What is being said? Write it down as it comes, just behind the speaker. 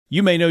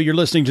You may know you're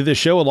listening to this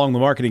show along the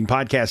Marketing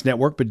Podcast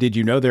Network, but did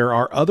you know there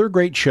are other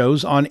great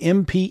shows on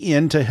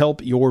MPN to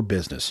help your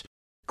business?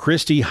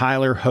 Christy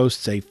Heiler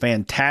hosts a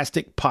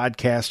fantastic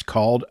podcast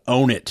called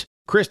Own It.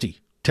 Christy,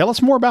 tell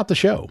us more about the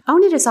show.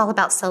 Own It is all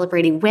about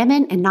celebrating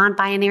women and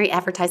non-binary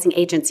advertising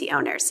agency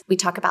owners. We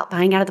talk about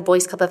buying out of the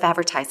Boys Club of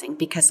Advertising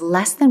because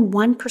less than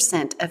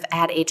 1% of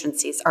ad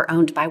agencies are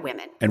owned by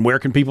women. And where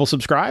can people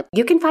subscribe?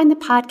 You can find the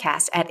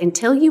podcast at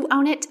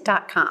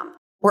untilyouownit.com.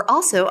 We're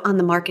also on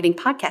the Marketing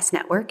Podcast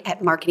Network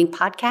at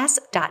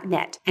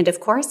marketingpodcast.net. And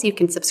of course, you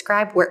can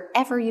subscribe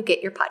wherever you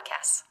get your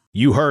podcasts.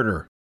 You heard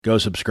her. Go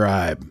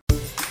subscribe.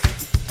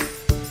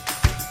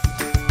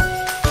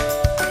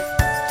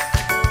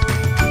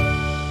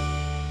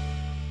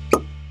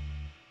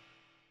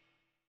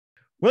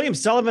 William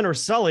Sullivan, or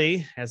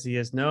Sully, as he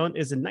is known,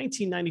 is a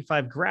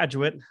 1995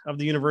 graduate of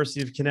the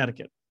University of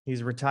Connecticut.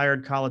 He's a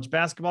retired college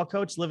basketball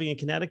coach living in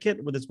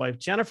Connecticut with his wife,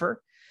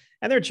 Jennifer,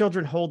 and their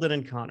children, Holden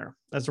and Connor.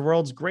 As the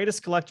world's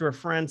greatest collector of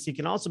friends, he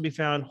can also be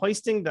found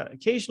hoisting the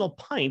occasional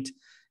pint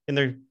in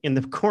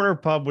the corner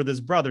pub with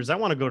his brothers. I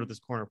want to go to this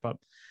corner pub.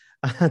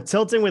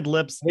 Tilting with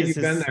Lips. You've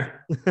been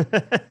there.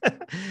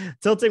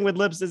 Tilting with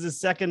Lips is his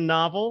second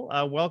novel.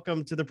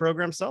 Welcome to the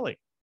program, Sully.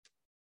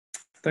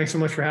 Thanks so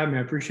much for having me.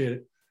 I appreciate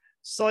it.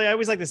 Sully, I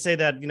always like to say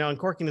that,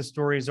 Uncorking the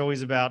Story is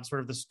always about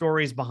sort of the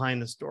stories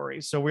behind the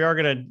story. So we are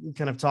going to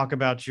kind of talk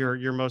about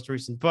your most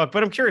recent book,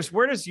 but I'm curious,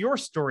 where does your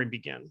story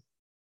begin?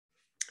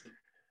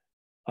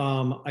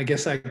 I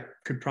guess I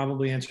could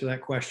probably answer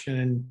that question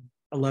in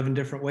 11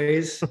 different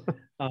ways.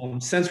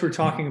 Since we're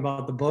talking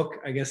about the book,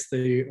 I guess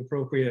the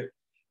appropriate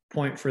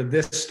point for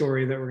this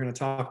story that we're going to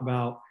talk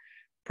about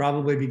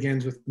probably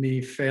begins with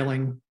me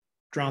failing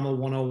Drama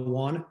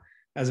 101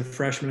 as a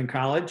freshman in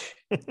college.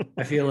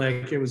 I feel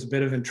like it was a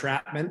bit of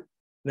entrapment.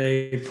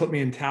 They put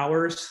me in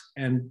Towers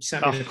and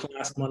sent me to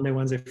class Monday,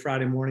 Wednesday,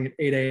 Friday morning at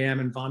 8 a.m.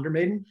 in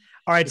Vondermaiden.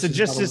 All right, so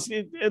just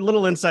a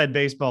little inside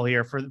baseball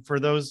here for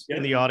those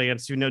in the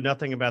audience who know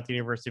nothing about the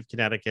University of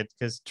Connecticut,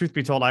 because truth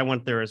be told, I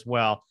went there as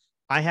well.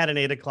 I had an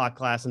 8 o'clock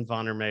class in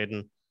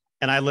Vondermaiden,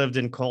 and I lived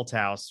in Colt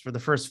House for the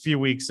first few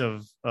weeks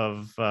of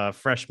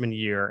freshman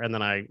year, and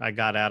then I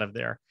got out of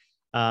there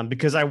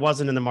because I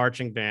wasn't in the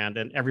marching band,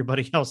 and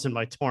everybody else in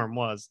my dorm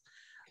was.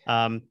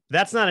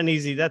 That's not an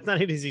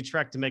easy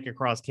trek to make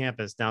across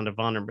campus down to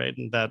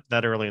Vondermaiden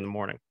that early in the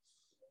morning.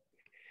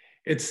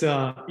 It's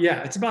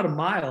it's about a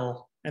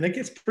mile, and it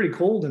gets pretty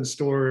cold in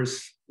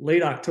stores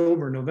late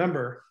October,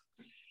 November.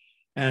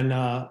 And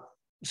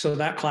so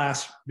that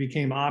class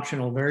became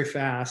optional very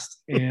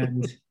fast.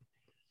 And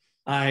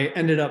I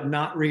ended up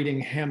not reading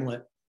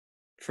Hamlet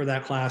for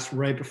that class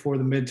right before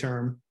the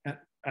midterm.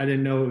 I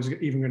didn't know it was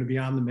even going to be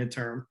on the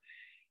midterm.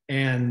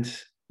 And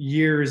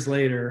years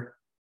later,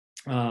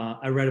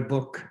 I read a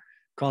book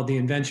called The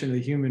Invention of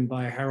the Human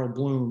by Harold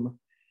Bloom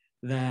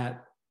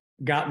that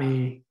got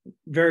me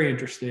very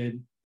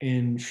interested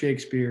in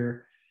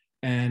Shakespeare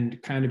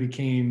and kind of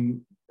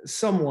became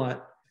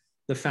somewhat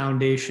the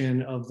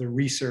foundation of the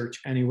research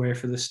anyway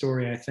for the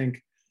story. I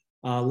think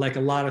like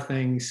a lot of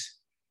things,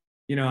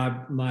 my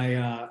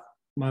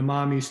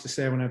mom used to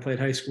say when I played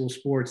high school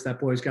sports, that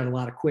boy's got a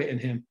lot of quit in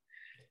him.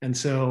 And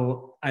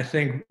so I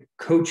think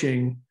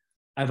coaching,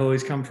 I've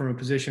always come from a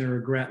position of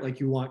regret.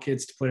 Like, you want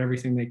kids to put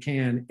everything they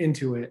can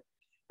into it.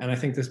 And I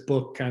think this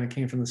book kind of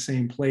came from the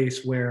same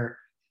place where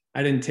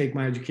I didn't take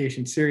my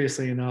education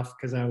seriously enough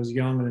because I was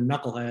young and a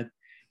knucklehead.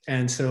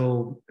 And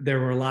so there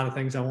were a lot of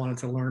things I wanted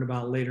to learn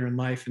about later in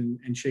life,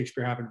 and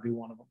Shakespeare happened to be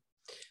one of them.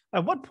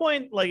 At what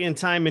point, like in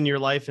time in your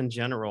life in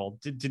general,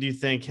 did you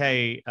think,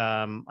 hey,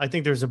 I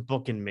think there's a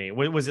book in me?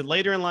 Was it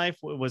later in life?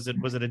 Was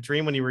it a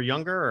dream when you were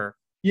younger? Or?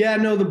 Yeah,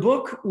 no, the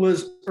book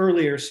was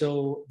earlier.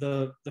 So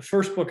the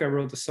first book I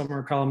wrote, The Summer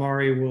of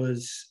Calamari,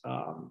 was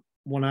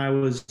when I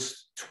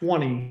was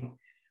 20.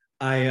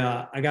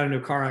 I got into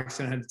a car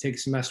accident. I had to take a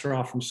semester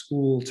off from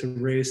school to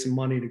raise some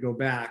money to go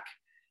back.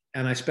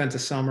 And I spent a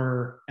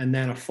summer and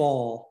then a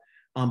fall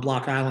on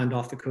Block Island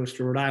off the coast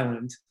of Rhode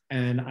Island.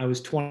 And I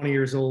was 20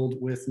 years old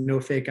with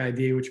no fake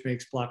ID, which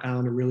makes Block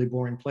Island a really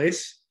boring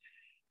place.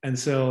 And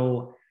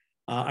so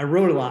I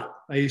wrote a lot.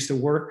 I used to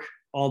work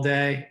all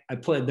day. I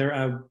played there.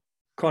 I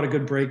caught a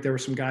good break. There were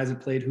some guys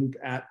that played hoop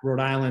at Rhode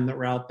Island that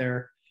were out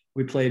there.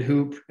 We played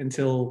hoop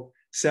until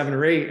 7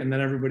 or 8, and then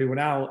everybody went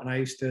out, and I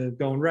used to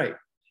go and write.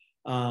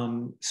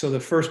 So the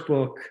first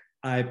book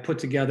I put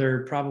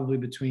together probably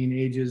between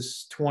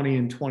ages 20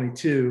 and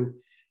 22,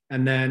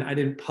 and then I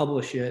didn't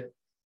publish it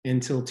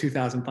until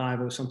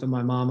 2005. It was something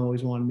my mom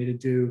always wanted me to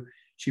do.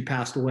 She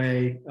passed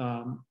away,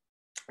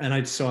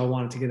 and so I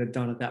wanted to get it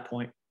done at that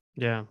point.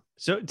 Yeah.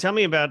 So tell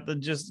me about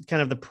just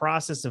kind of the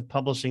process of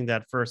publishing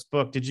that first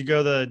book. Did you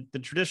go the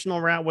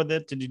traditional route with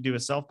it? Did you do a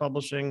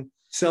self-publishing?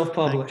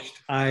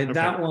 Self-published. Okay.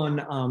 That one,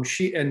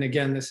 and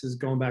again, this is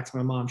going back to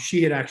my mom.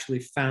 She had actually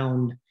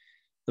found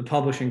the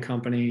publishing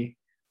company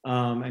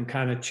and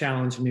kind of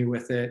challenged me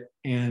with it.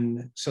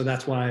 And so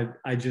that's why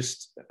I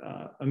just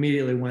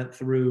immediately went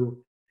through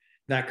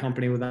that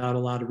company without a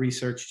lot of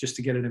research just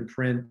to get it in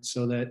print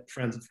so that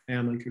friends and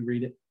family could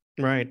read it.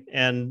 Right.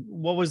 And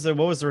what was the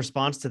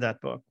response to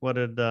that book? What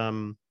did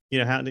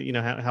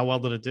how well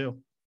did it do?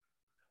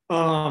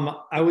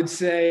 I would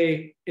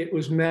say it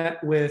was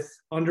met with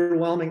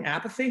underwhelming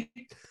apathy,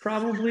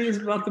 probably is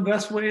about the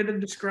best way to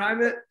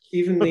describe it.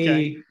 Even Okay.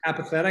 the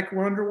apathetic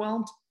were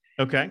underwhelmed.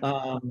 Okay.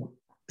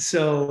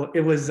 So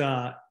it was,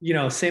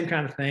 same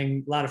kind of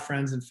thing. A lot of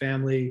friends and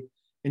family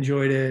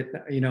enjoyed it.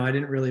 I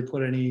didn't really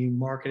put any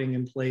marketing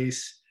in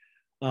place.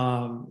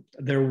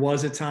 There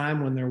was a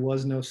time when there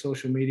was no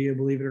social media,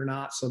 believe it or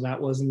not. So that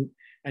wasn't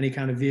any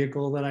kind of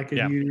vehicle that I could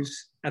Yeah.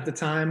 use at the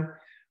time.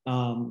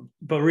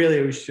 But really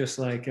it was just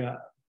like, it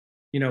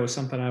was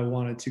something I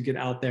wanted to get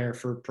out there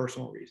for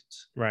personal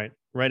reasons. Right.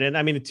 Right. And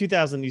I mean, in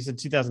 2000, you said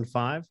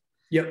 2005.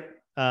 Yep.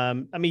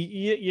 I mean,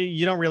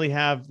 you don't really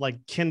have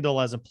like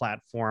Kindle as a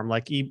platform,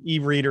 like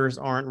e-readers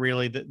aren't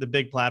really the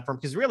big platform,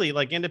 because really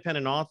like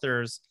independent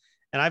authors,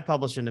 and I've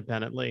published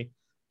independently,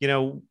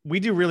 we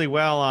do really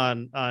well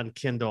on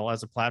Kindle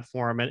as a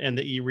platform and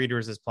the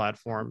e-readers as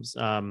platforms.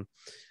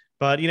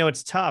 But,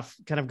 it's tough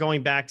kind of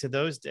going back to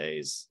those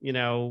days,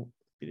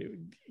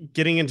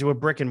 getting into a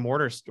brick and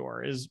mortar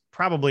store is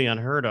probably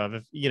unheard of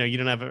if, you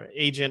don't have an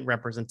agent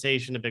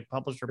representation, a big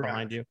publisher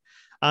behind you.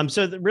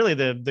 So really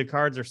the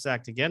cards are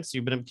stacked against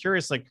you, but I'm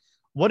curious, like,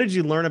 what did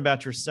you learn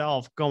about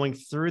yourself going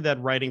through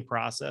that writing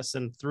process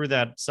and through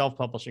that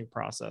self-publishing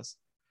process?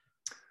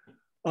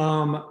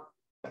 I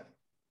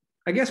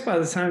guess by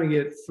the time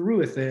you get through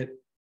with it,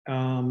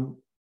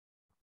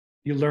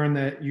 you learn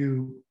that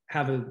you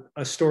have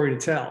a story to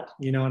tell,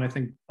 and I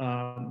think,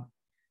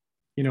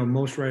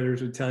 most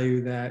writers would tell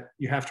you that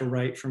you have to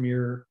write from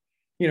your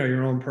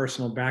own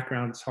personal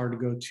background. It's hard to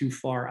go too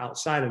far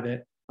outside of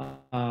it.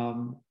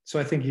 So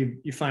I think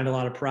you find a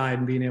lot of pride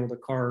in being able to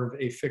carve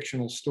a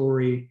fictional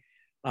story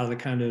out of the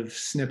kind of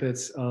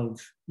snippets of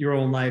your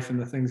own life and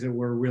the things that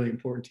were really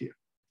important to you.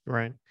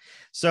 Right.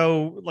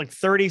 So like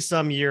 30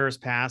 some years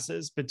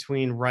passes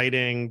between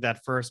writing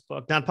that first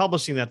book, not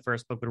publishing that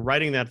first book, but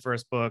writing that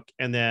first book,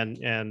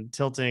 and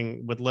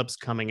Tilting with Lips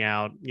coming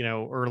out,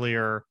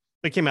 earlier.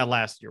 It came out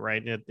last year,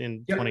 right?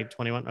 In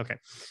 2021. Okay.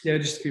 Yeah,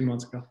 just a few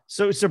months ago.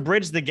 So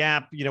bridge the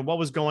gap, what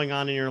was going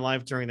on in your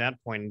life during that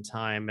point in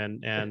time,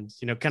 and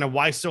kind of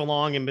why so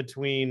long in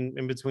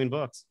between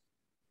books?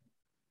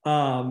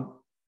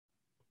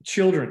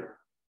 Children.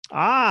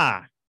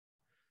 Ah.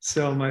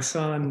 So my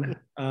son,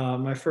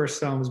 my first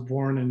son was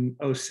born in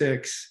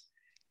 2006,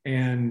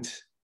 and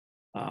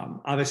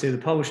obviously the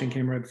publishing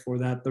came right before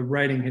that. The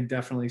writing had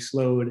definitely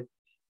slowed,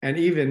 and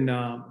even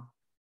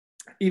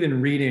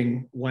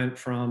reading went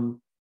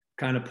from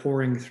kind of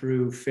pouring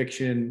through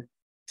fiction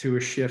to a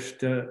shift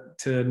to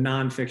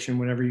nonfiction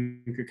whenever you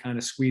could kind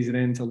of squeeze it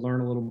in to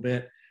learn a little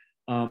bit.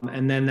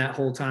 And then that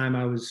whole time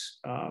I was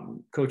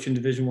coaching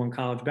Division I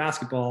college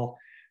basketball,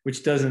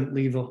 which doesn't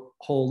leave a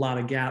whole lot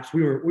of gaps.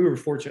 We were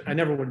fortunate. I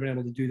never would have been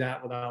able to do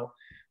that without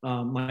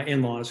my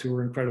in-laws, who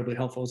were incredibly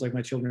helpful. It was like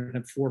my children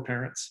had 4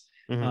 parents.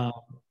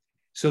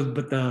 Mm-hmm.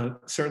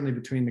 But certainly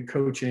between the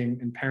coaching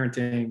and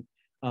parenting,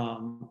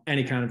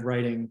 any kind of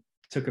writing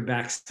took a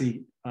back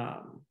seat.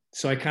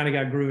 So I kind of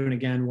got grooving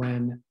again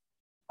when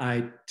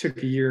I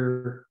took a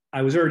year.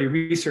 I was already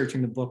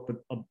researching the book,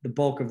 but the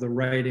bulk of the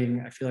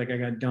writing, I feel like I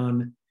got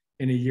done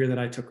in a year that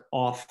I took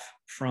off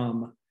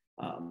from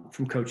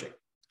coaching.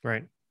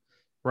 Right.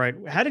 Right.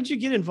 How did you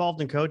get involved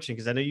in coaching?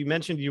 Because I know you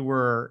mentioned you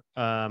were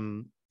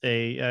an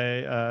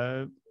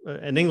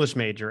English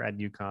major at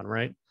UConn,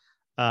 right?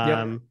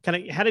 Yep.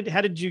 Kind of.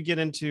 How did you get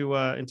into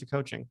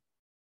coaching?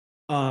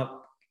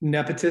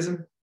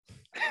 Nepotism.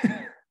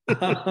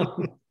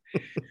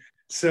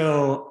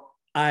 So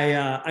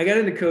I got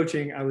into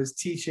coaching. I was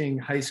teaching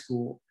high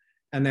school,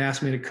 and they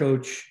asked me to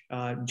coach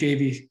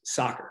JV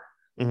soccer.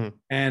 Mm-hmm.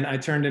 And I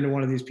turned into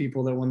one of these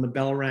people that when the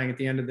bell rang at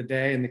the end of the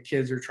day and the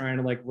kids are trying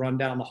to like run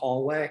down the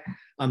hallway,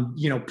 I'm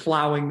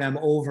plowing them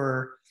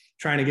over,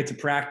 trying to get to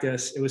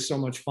practice. It was so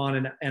much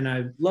fun. And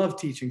I love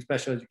teaching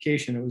special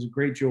education. It was a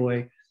great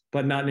joy,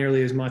 but not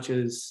nearly as much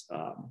as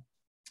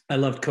I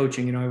loved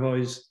coaching. I've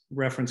always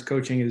referenced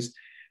coaching as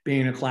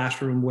being in a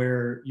classroom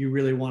where you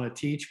really want to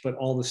teach, but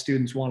all the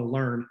students want to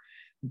learn.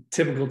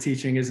 Typical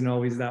teaching isn't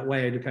always that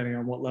way, depending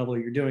on what level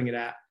you're doing it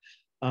at.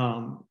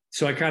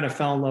 So I kind of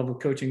fell in love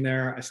with coaching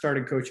there. I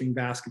started coaching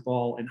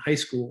basketball in high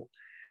school,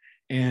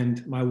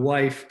 and my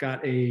wife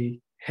got a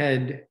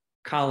head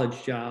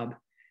college job,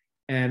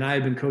 and I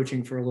had been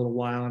coaching for a little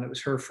while, and it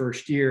was her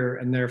first year,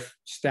 and their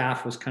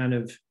staff was kind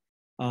of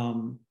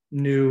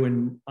new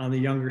and on the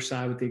younger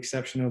side, with the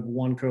exception of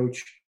one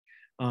coach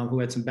who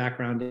had some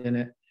background in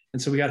it.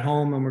 And so we got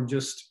home and we're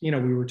just, we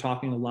were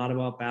talking a lot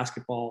about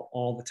basketball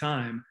all the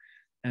time.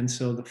 And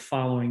so the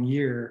following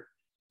year,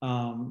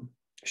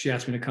 she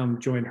asked me to come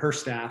join her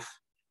staff,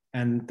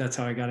 and that's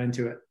how I got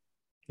into it.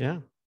 Yeah.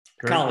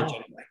 Great. College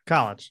anyway.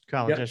 College.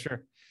 Yep. Yeah,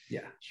 sure.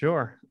 Yeah.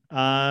 Sure.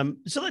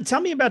 So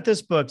tell me about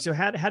this book. So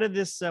how did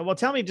this,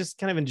 tell me just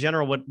kind of in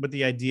general, what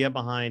the idea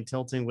behind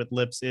Tilting with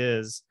Lips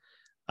is,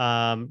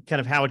 kind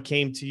of how it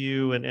came to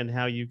you and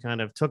how you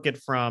kind of took it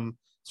from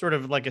sort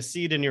of like a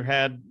seed in your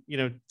head,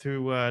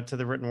 to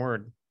the written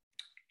word.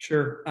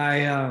 Sure.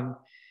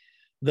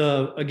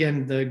 the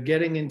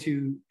getting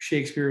into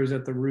Shakespeare was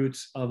at the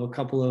roots of a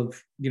couple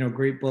of,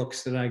 great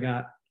books that I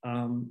got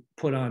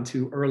put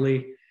onto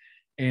early.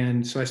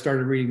 And so I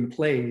started reading the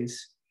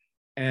plays.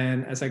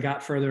 And as I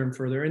got further and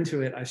further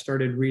into it, I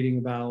started reading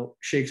about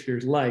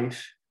Shakespeare's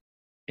life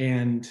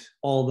and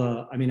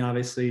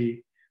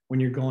obviously when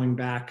you're going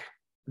back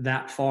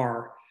that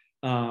far,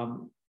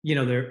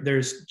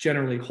 there's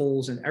generally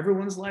holes in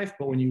everyone's life.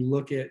 But when you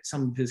look at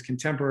some of his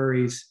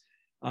contemporaries,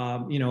 a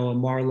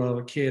Marlowe,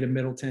 a Kidd, a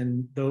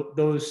Middleton,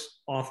 those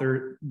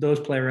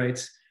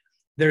playwrights,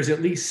 there's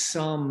at least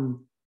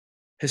some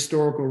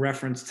historical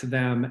reference to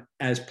them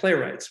as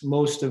playwrights.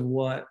 Most of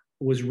what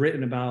was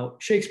written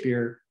about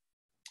Shakespeare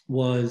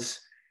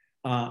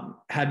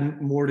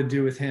had more to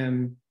do with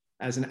him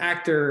as an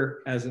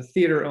actor, as a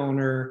theater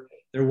owner.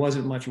 There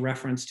wasn't much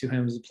reference to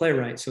him as a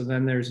playwright. So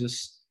then there's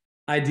this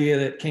idea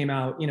that came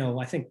out,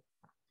 I think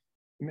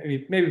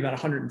maybe about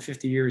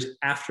 150 years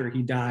after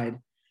he died,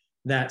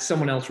 that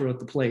someone else wrote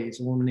the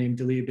plays. A woman named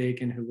Delia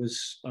Bacon, who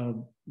was a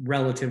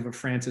relative of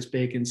Francis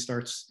Bacon,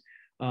 starts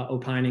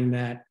opining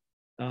that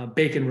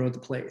Bacon wrote the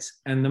plays.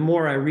 And the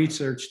more I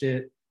researched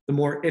it, the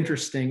more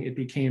interesting it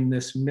became,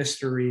 this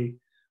mystery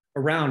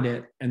around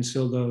it. And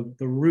so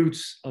the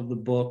roots of the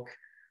book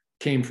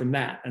came from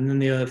that. And then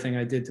the other thing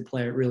I did to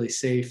play it really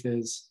safe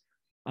is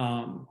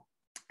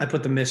I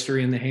put the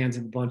mystery in the hands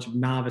of a bunch of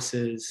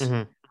novices,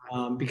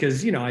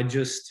 because, I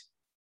just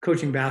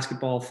coaching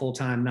basketball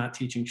full-time, not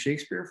teaching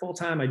Shakespeare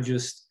full-time. I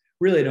just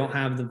really don't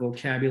have the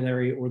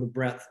vocabulary or the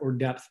breadth or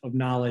depth of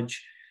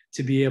knowledge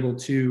to be able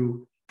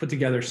to put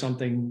together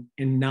something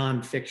in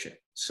nonfiction.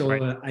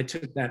 So I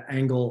took that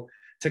angle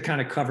to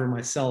kind of cover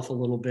myself a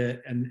little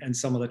bit and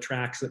some of the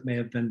tracks that may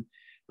have been,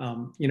 a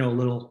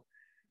little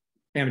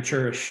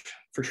amateurish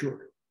for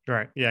sure.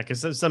 Right. Yeah.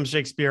 Because some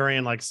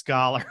Shakespearean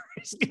scholar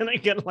is gonna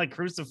get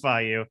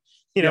crucify you,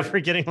 for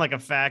getting a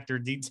fact or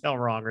detail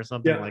wrong or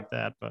something like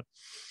that. But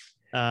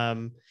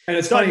and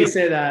it's funny you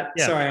say that.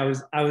 Yeah. Sorry,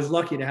 I was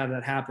lucky to have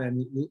that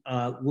happen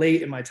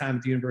late in my time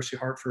at the University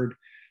of Hartford.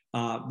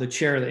 The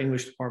chair of the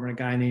English department,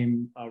 a guy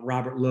named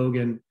Robert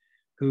Logan,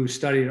 who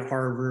studied at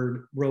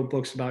Harvard, wrote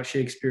books about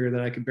Shakespeare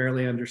that I could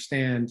barely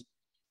understand.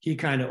 He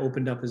kind of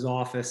opened up his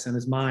office and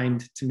his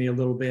mind to me a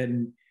little bit,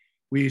 and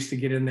we used to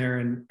get in there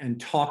and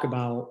talk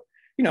about,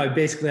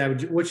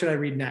 what should I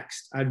read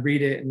next? I'd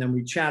read it and then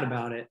we'd chat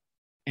about it.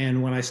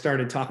 And when I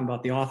started talking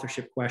about the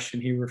authorship question,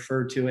 he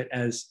referred to it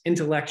as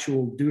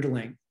intellectual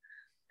doodling.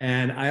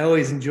 And I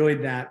always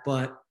enjoyed that,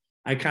 but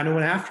I kind of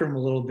went after him a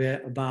little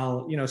bit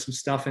about, some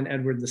stuff in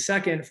Edward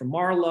II from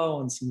Marlowe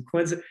and some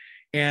Quincy.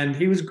 And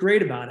he was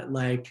great about it.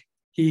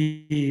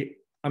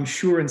 I'm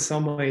sure in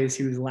some ways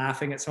he was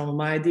laughing at some of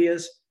my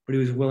ideas, but he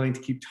was willing to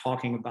keep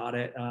talking about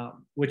it,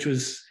 which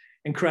was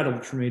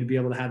incredible for me to be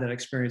able to have that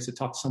experience, to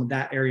talk to someone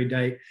that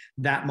erudite,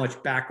 that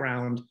much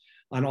background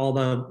on all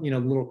the,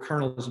 little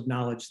kernels of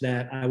knowledge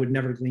that I would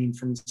never glean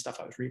from the stuff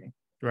I was reading.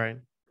 Right.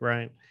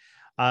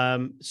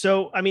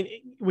 So,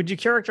 would you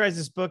characterize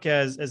this book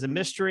as a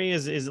mystery?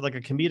 Is it like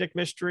a comedic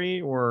mystery,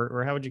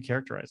 or how would you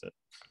characterize it?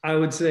 I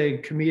would say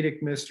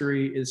comedic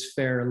mystery is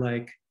fair.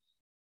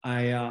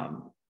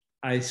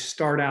 I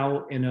start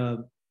out in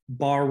a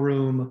bar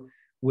room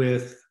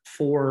with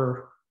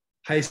 4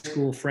 high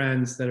school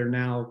friends that are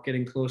now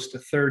getting close to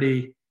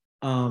 30,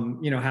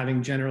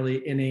 having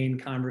generally inane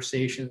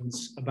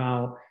conversations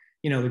about,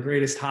 the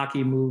greatest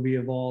hockey movie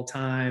of all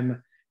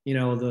time,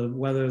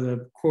 whether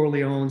the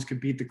Corleones could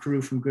beat the crew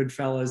from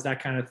Goodfellas,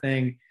 that kind of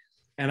thing.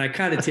 And I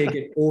kind of take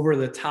it over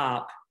the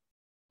top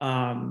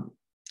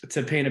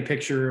to paint a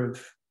picture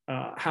of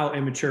how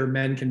immature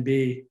men can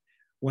be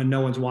when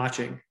no one's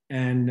watching.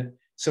 And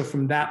so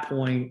from that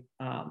point,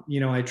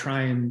 I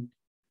try and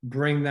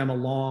bring them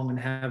along and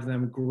have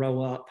them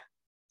grow up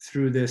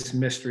through this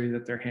mystery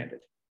that they're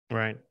handed.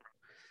 Right.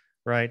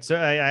 So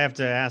I have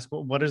to ask,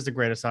 what is the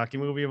greatest hockey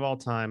movie of all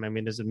time?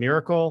 Is it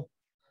Miracle?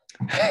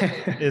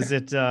 Is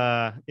it,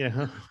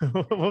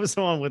 what was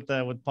the one with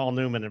Paul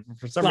Newman? And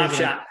for some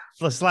reason,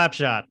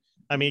 Slapshot.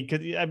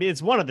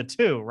 It's one of the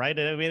two, right?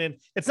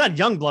 It's not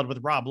Youngblood with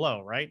Rob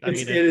Lowe, right?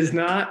 It is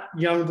not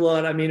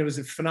Youngblood. It was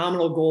a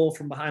phenomenal goal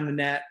from behind the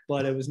net,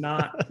 but it was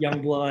not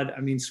Youngblood.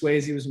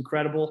 Swayze was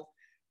incredible,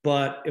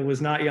 but it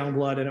was not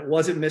Youngblood, and it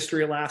wasn't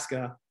Mystery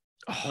Alaska.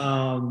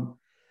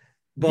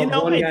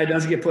 But one guy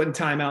does get put in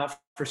timeout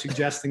for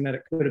suggesting that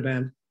it could have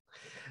been.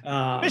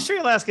 Mystery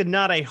Alaska,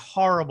 not a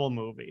horrible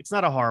movie. It's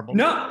not a horrible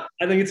movie. No,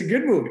 I think it's a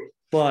good movie,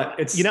 but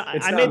it's,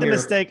 I made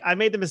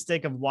the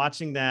mistake of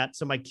watching that.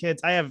 So my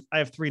kids, I have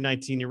 3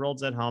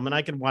 19-year-olds at home, and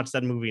I can watch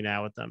that movie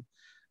now with them.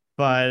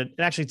 But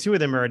actually 2 of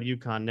them are at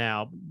UConn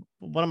now.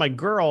 One of my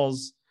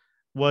girls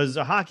was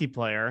a hockey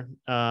player.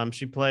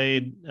 She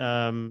played,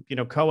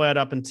 co-ed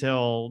up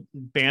until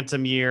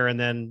bantam year.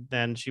 And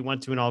then she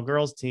went to an all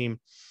girls team.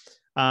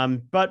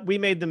 But I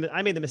made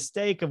the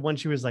mistake of when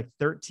she was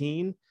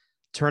 13,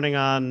 turning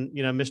on,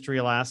 Mystery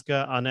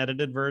Alaska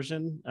unedited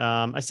version.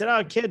 I said,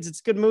 "Oh, kids, it's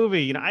a good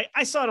movie."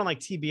 I saw it on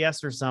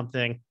TBS or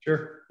something.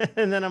 Sure.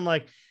 And then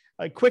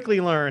I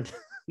quickly learned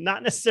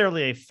not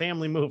necessarily a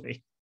family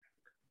movie.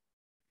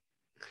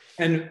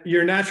 And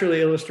you're naturally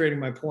illustrating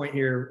my point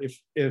here.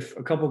 If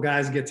a couple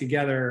guys get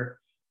together,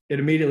 it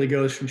immediately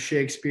goes from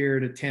Shakespeare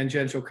to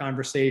tangential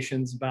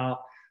conversations about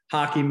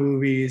hockey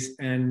movies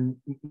and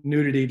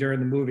nudity during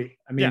the movie.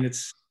 I mean,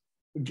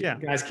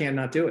 guys can't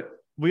not do it.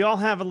 We all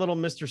have a little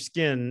Mr.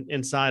 Skin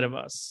inside of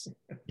us.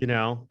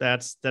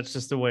 That's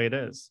just the way it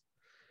is.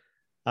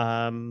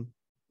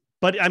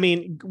 But I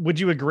mean, would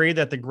you agree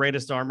that the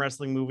greatest arm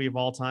wrestling movie of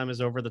all time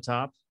is Over the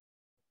Top?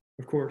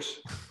 Of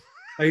course.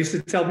 I used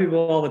to tell people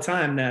all the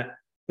time that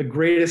the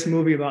greatest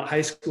movie about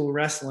high school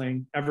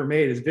wrestling ever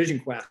made is Vision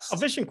Quest. Oh,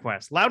 Vision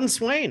Quest, Loudon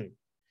Swain.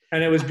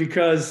 And it was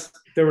because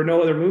there were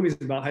no other movies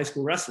about high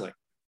school wrestling.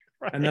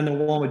 Right. And then the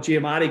one with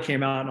Giamatti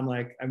came out, and I'm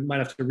like, I might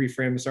have to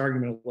reframe this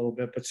argument a little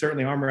bit, but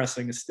certainly arm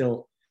wrestling is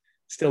still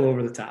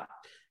over the top.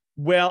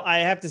 Well, I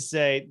have to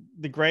say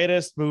the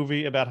greatest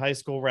movie about high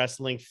school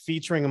wrestling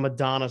featuring a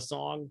Madonna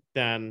song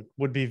then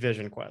would be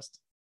Vision Quest.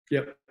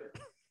 Yep.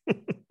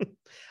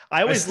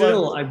 I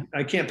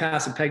can't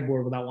pass a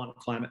pegboard without wanting to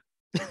climb it.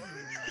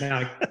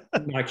 Now,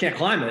 I can't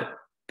climb it,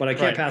 but I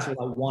can't pass it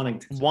without wanting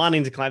to.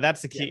 Wanting to climb.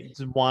 That's the key.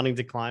 Yeah. Wanting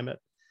to climb it.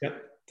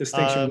 Yep.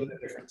 Distinction with a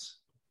difference.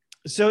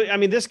 So, I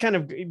mean, this kind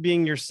of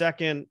being your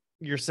second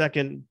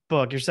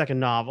book, your second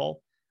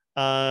novel,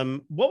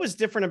 what was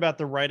different about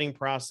the writing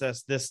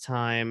process this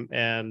time?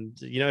 And,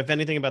 if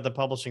anything about the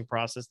publishing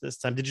process this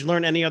time, did you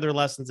learn any other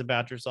lessons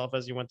about yourself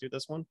as you went through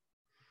this one?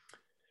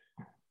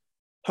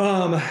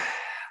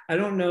 I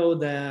don't know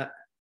that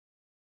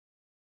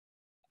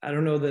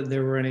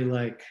there were any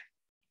like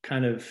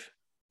kind of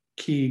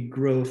key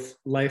growth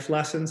life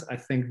lessons. I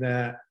think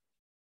that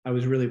I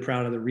was really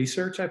proud of the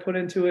research I put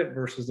into it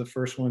versus the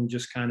first one,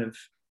 just kind of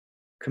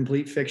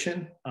complete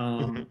fiction.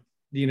 The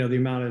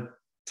amount of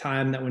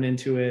time that went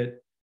into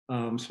it,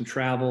 some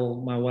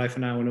travel. My wife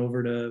and I went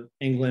over to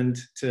England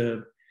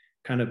to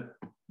kind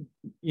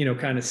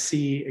of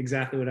see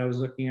exactly what I was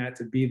looking at,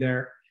 to be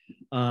there.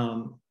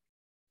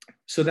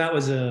 So that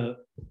was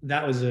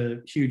a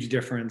huge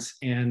difference.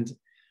 And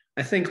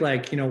I think,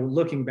 like,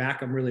 looking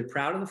back, I'm really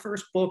proud of the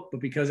first book,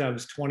 but because I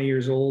was 20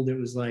 years old, it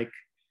was like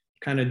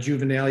kind of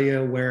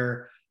juvenilia,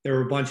 where there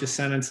were a bunch of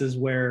sentences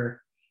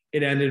where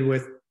it ended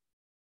with,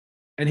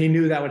 and he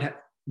knew that would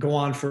go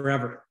on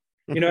forever.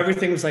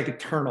 Everything was like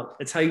eternal.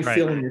 It's how you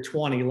feel when you're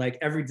 20. Like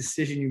every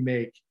decision you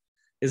make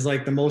is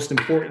like the most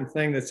important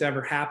thing that's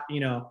ever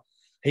happened.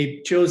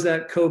 He chose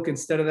that Coke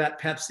instead of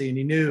that Pepsi, and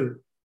he knew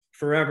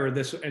forever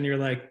this, and you're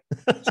like,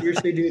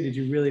 seriously, dude, did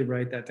you really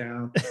write that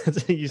down?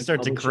 You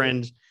start to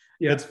cringe.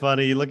 Yeah, it's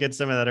funny. You look at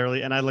some of that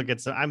early, and I look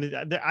at some. I mean,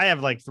 I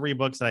have like 3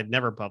 books that I'd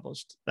never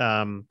published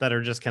that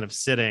are just kind of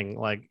sitting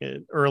like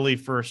early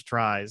first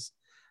tries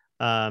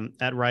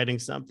at writing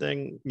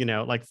something.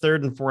 Like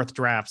 3rd and 4th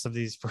drafts of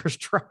these first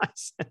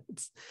tries.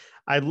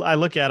 I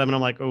look at them and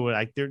I'm like, oh,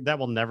 that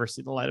will never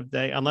see the light of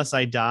day unless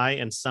I die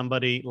and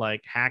somebody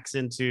like hacks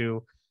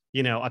into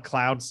a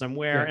cloud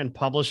somewhere and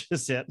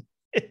publishes it.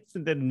 It's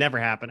never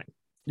happening.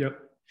 Yep.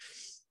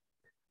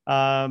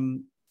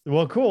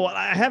 Well, cool.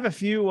 I have a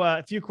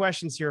few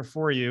questions here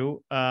for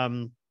you.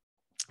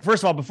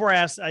 First of all, before I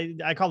ask,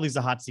 I call these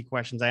the hot seat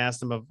questions. I asked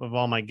them of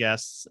all my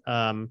guests,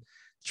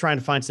 trying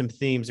to find some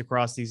themes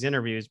across these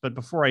interviews. But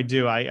before I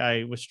do,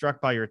 I was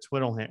struck by your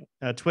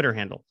Twitter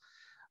handle,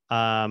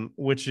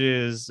 which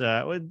is,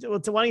 why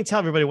don't you tell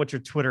everybody what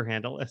your Twitter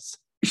handle is?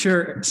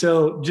 Sure.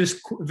 So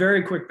just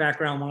very quick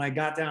background. When I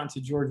got down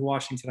to George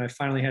Washington, I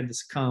finally had to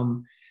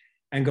succumb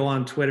and go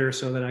on Twitter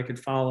so that I could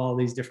follow all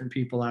these different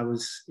people. I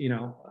was,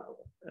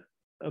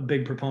 a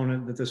big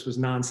proponent that this was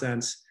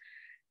nonsense.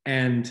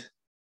 And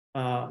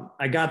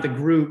I got the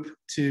group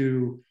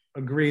to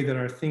agree that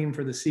our theme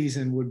for the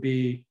season would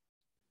be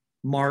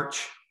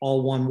March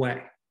all one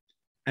way.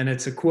 And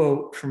it's a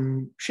quote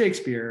from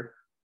Shakespeare,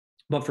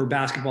 but for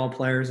basketball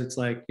players, it's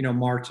like,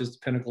 March is the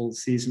pinnacle of the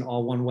season,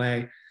 all one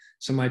way.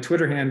 So my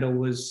Twitter handle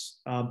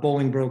was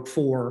Bolingbroke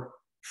 4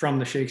 from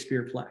the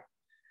Shakespeare play.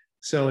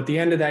 So at the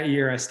end of that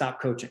year, I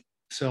stopped coaching.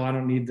 So I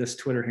don't need this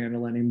Twitter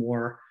handle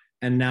anymore.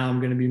 And now I'm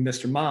going to be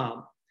Mr.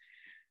 Mom.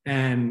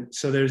 And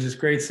so there's this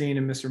great scene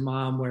in Mr.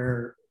 Mom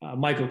where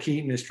Michael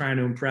Keaton is trying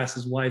to impress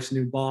his wife's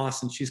new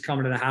boss, and she's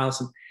coming to the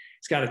house, and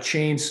he's got a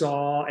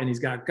chainsaw and he's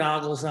got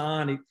goggles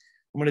on. I'm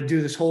going to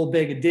do this whole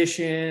big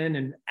addition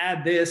and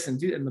add this and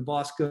do. And the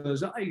boss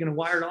goes, "Oh, you're going to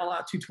wire it all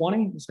out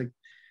 220?" It's like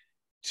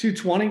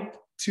 220,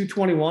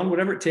 221,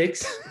 whatever it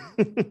takes.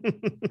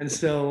 And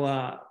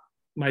so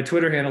my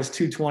Twitter handle is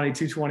 220,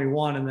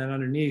 221. And then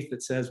underneath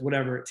it says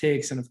whatever it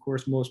takes. And of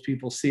course, most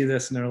people see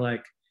this and they're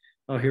like,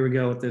 oh, here we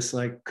go with this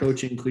like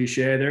coaching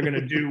cliche. They're going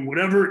to do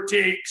whatever it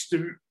takes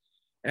to.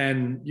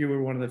 And you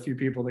were one of the few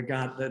people that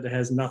got that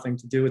has nothing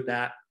to do with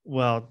that.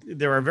 Well,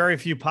 there are very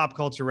few pop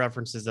culture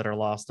references that are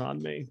lost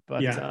on me.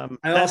 But yeah,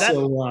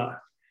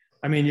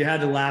 I mean, you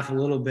had to laugh a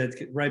little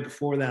bit. Right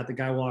before that, the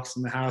guy walks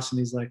in the house and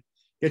he's like,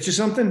 "Get you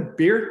something,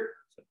 beer?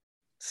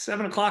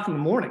 7 o'clock in the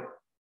morning.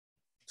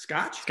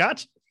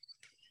 Scotch?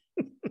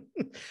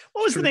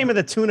 What was the name of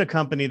the tuna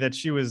company that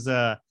she was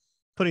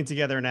putting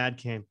together an ad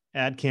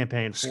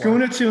campaign for?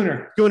 Schooner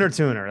Tuner. Schooner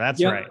Tuner.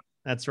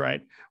 That's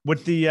right.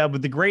 With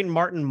the great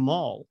Martin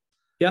Mull.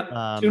 Yep.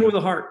 Tuna with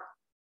a heart.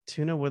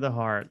 Tuna with a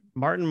Heart.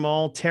 Martin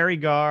Mull, Terry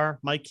Garr,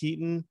 Mike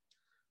Keaton.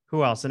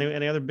 Who else?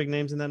 Any other big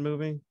names in that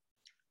movie?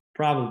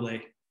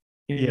 Probably.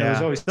 There's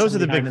always those are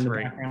the big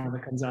three. In the background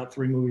that comes out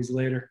 3 movies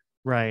later.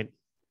 Right.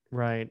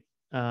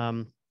 All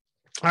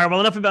right. Well,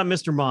 enough about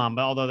Mr. Mom,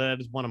 although that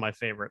is one of my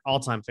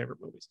all-time favorite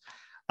movies.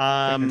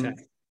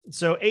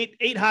 So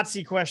eight hot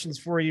seat questions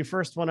for you.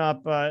 First one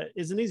up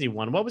is an easy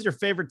one. What was your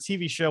favorite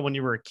TV show when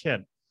you were a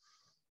kid?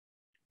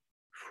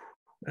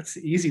 That's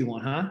the easy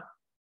one, huh?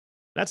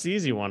 That's the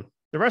easy one.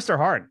 The rest are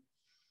hard.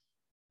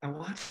 I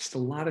watched a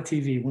lot of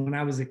TV when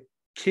I was a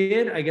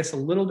kid. I guess a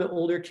little bit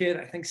older kid.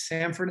 I think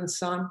Sanford and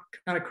Son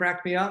kind of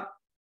cracked me up.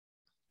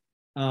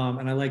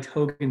 And I liked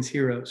Hogan's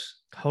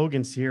Heroes.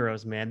 Hogan's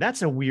Heroes, man.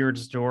 That's a weird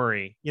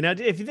story.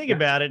 If you think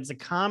about it, it's a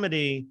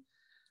comedy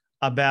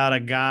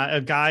about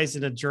guys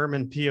in a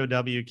German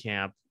POW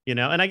camp,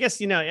 and I guess,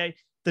 the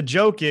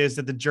joke is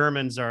that the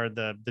Germans are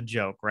the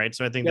joke, right?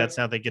 So I think that's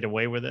how they get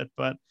away with it.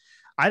 But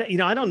I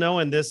don't know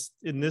in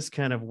this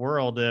kind of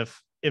world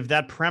if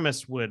that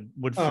premise would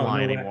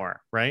fly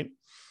anymore, right?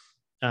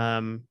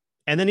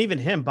 And then even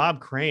him, Bob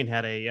Crane,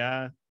 had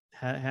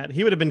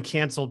he would have been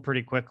canceled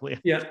pretty quickly.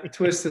 Yeah,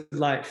 Twisted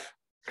Life,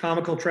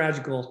 comical,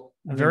 tragical,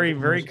 very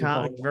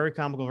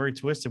comical, very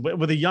twisted.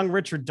 With a young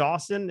Richard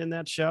Dawson in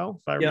that show,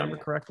 if I remember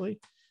correctly.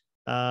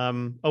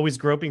 Always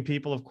groping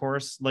people, of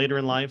course, later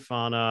in life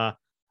on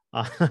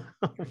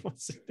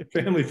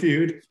Family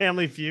Feud.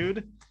 Family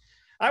Feud.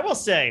 I will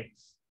say,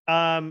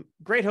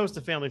 great host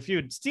of Family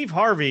Feud. Steve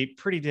Harvey,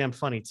 pretty damn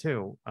funny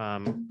too.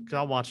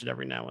 I'll watch it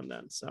every now and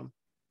then. So,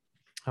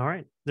 all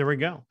right, there we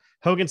go.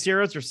 Hogan's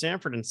Heroes or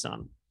Sanford and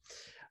Son.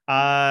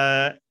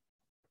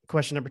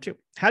 Question number 2.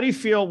 How do you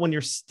feel when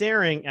you're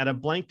staring at a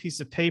blank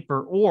piece of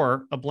paper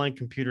or a blank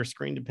computer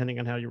screen, depending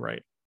on how you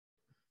write?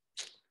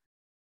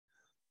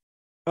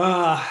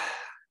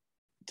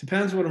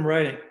 Depends what I'm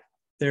writing.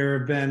 There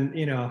have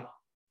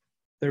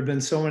been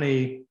so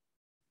many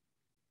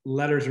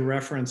letters of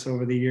reference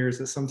over the years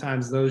that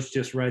sometimes those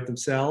just write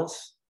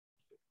themselves.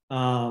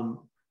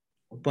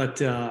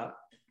 But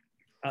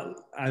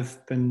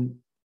I've been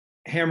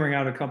hammering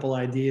out a couple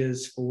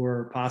ideas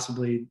for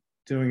possibly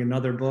doing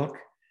another book,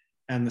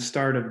 and the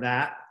start of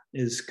that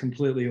is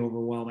completely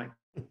overwhelming.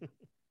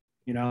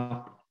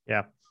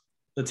 Yeah.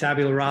 The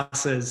tabula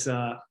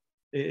rasa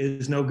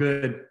is no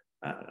good.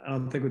 I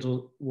don't think it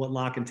was what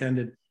Locke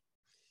intended.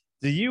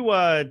 Do you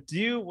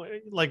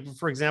like,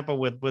 for example,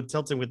 with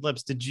Tilting with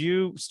Lips, did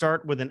you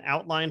start with an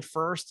outline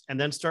first and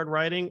then start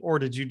writing, or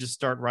did you just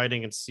start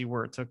writing and see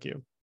where it took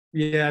you?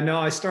 Yeah, no,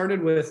 I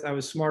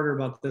was smarter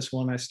about this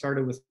one. I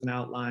started with an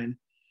outline.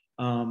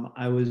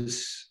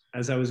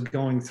 As I was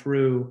going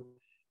through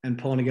and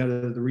pulling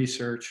together the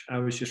research, I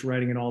was just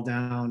writing it all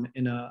down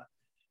in a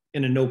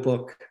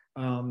notebook.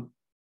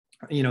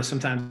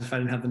 Sometimes if I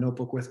didn't have the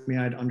notebook with me,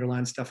 I'd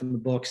underline stuff in the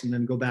books and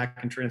then go back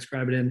and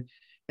transcribe it in.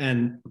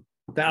 And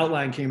the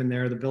outline came in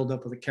there, the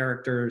buildup of the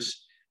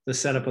characters, the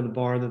setup of the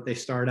bar that they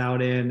start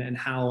out in, and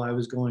how I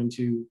was going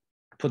to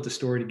put the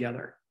story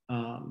together.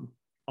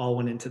 All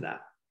went into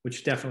that,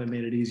 which definitely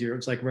made it easier. It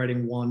was like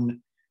writing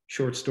one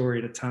short story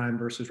at a time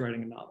versus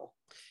writing a novel.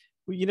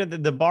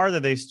 The bar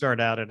that they start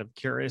out at, I'm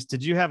curious,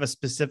 did you have a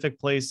specific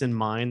place in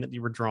mind that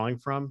you were drawing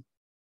from?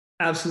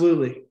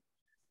 Absolutely.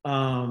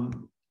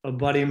 A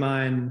buddy of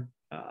mine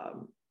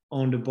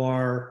owned a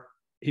bar.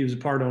 He was a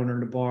part owner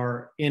in a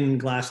bar in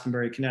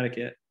Glastonbury,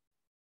 Connecticut.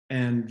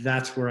 And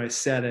that's where I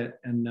set it.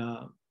 And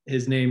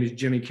his name is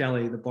Jimmy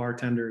Kelly. The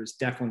bartender is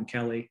Declan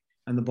Kelly,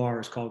 and the bar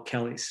is called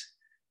Kelly's.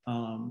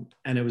 And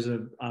it was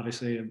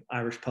obviously an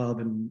Irish pub.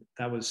 And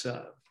that was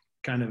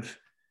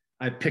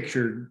I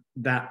pictured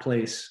that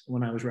place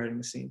when I was writing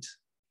the scenes.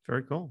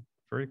 Very cool.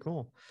 Very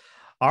cool.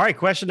 All right.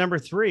 Question number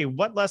 3.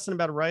 What lesson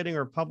about writing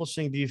or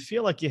publishing do you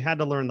feel like you had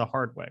to learn the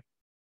hard way?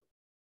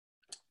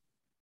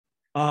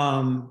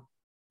 I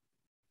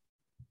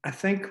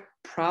think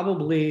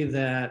probably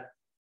that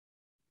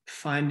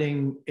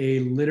finding a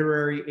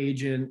literary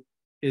agent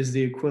is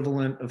the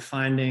equivalent of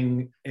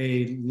finding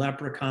a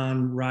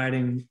leprechaun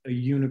riding a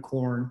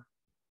unicorn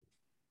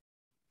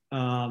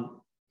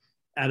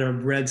at a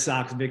Red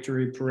Sox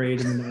victory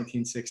parade in the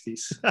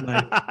 1960s.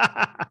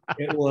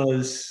 It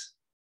was,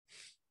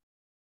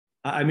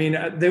 I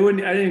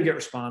didn't get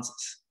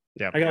responses.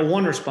 Yeah. I got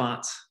one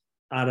response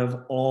out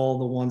of all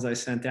the ones I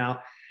sent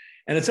out.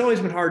 And it's always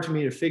been hard to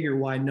me to figure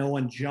why no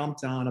one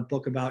jumped on a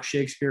book about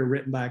Shakespeare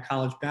written by a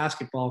college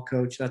basketball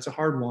coach. That's a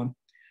hard one.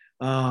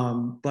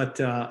 But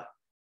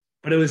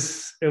it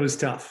was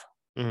tough.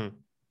 Mm-hmm.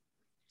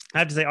 I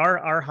have to say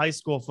our high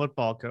school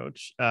football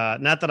coach,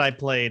 not that I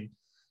played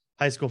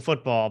high school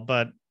football,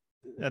 but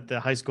at the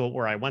high school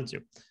where I went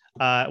to,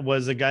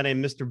 was a guy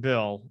named Mr.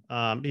 Bill.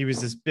 He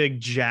was this big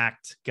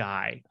jacked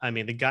guy. I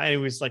mean, the guy, he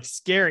was like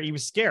scary. He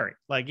was scary.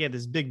 Like he had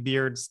this big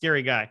beard,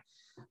 scary guy.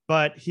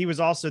 but he was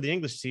also the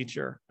English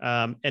teacher.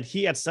 And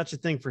he had such a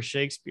thing for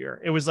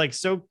Shakespeare. It was like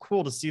so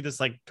cool to see this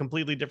like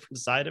completely different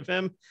side of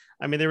him.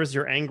 I mean, there was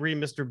your angry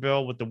Mr.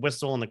 Bill with the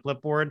whistle and the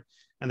clipboard,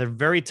 and they're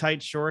very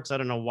tight shorts. I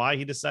don't know why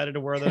he decided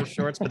to wear those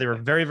shorts, but they were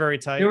very, very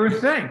tight. They were a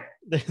thing.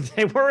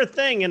 They were a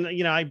thing. And,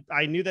 you know,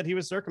 I knew that he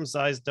was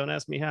circumcised. Don't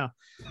ask me how.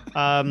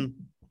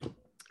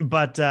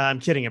 But I'm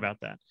kidding about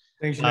that.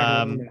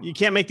 You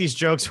can't make these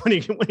jokes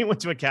when he went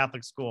to a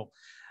Catholic school,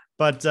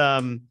 but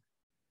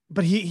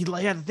he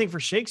had a thing for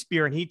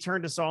Shakespeare, and he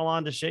turned us all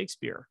on to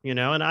Shakespeare, you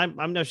know, and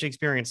I'm no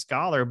Shakespearean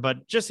scholar,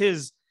 but just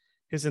his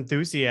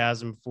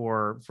enthusiasm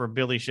for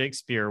Billy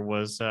Shakespeare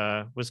was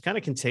kind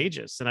of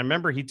contagious. And I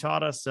remember he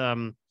taught us, I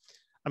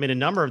mean, a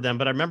number of them,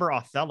 but I remember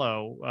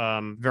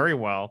Othello very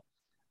well.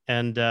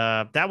 And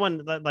that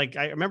one, like,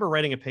 I remember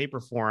writing a paper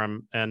for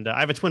him, and I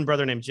have a twin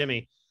brother named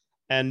Jimmy.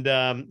 And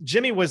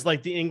Jimmy was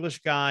like the English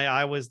guy.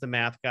 I was the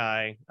math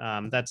guy.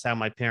 That's how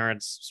my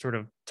parents sort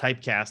of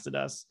typecasted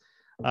us.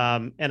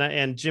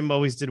 And Jim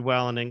always did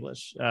well in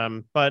English.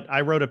 But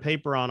I wrote a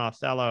paper on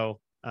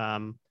Othello,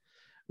 on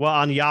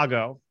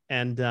Iago,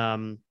 and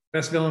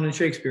best villain in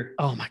Shakespeare.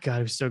 Oh my God,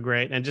 it was so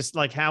great. And just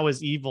like how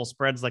his evil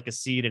spreads like a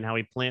seed, and how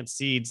he plants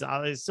seeds.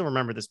 I still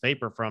remember this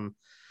paper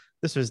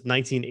this was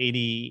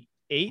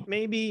 1988,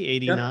 maybe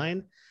 89.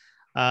 Yep.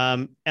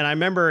 And I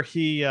remember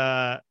he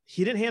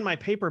didn't hand my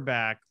paper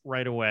back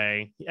right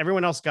away.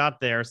 Everyone else got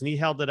theirs, and he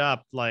held it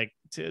up like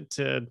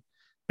to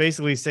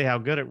basically say how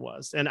good it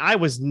was. And I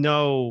was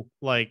no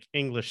like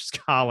English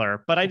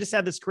scholar, but I just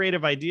had this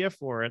creative idea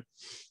for it.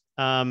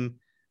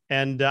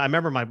 And I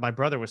remember my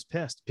brother was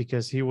pissed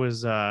because he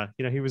was,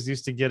 he was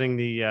used to getting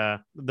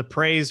the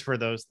praise for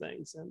those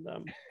things. And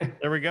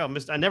there we go.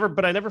 I never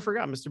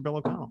forgot Mr. Bill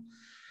O'Connell.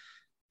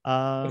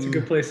 That's a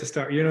good place to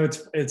start. You know,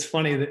 it's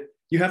funny that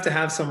you have to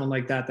have someone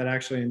like that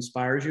actually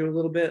inspires you a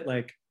little bit.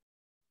 Like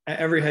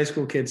every high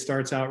school kid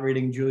starts out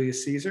reading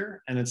Julius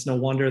Caesar, and it's no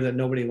wonder that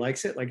nobody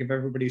likes it. Like if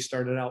everybody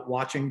started out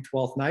watching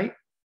Twelfth Night,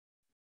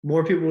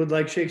 more people would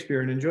like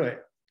Shakespeare and enjoy it.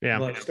 Yeah.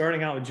 But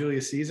starting out with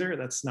Julius Caesar,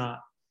 that's not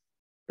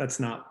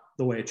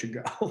the way it should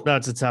go.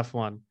 That's a tough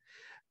one.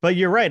 But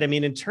you're right. I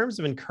mean, in terms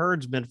of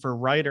encouragement for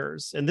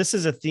writers, and this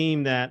is a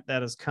theme that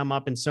has come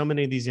up in so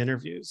many of these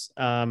interviews,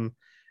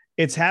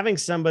 it's having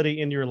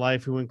somebody in your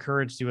life who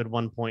encouraged you at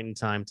one point in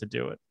time to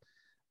do it.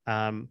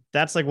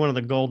 That's like one of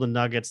the golden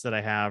nuggets that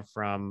I have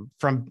from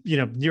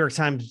New York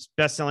Times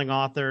bestselling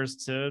authors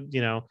to,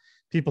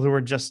 people who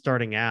are just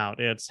starting out.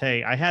 It's,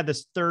 hey, I had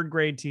this third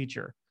grade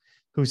teacher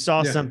who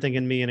saw something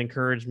in me and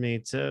encouraged me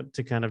to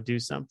kind of do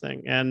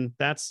something. And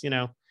that's,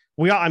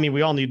 we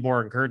all need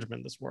more encouragement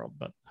in this world,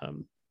 but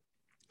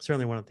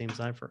certainly one of the themes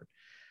I've heard.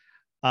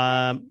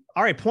 All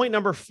right. Point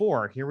number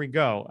 4. Here we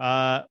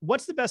go.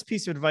 What's the best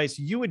piece of advice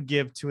you would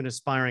give to an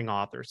aspiring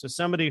author? So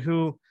somebody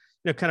who,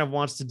 kind of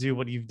wants to do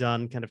what you've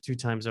done kind of 2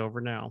 times over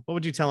now. What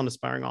would you tell an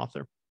aspiring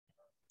author?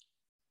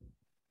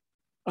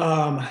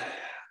 I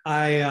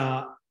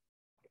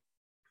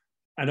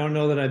don't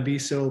know that I'd be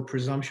so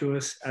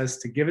presumptuous as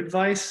to give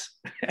advice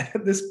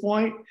at this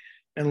point,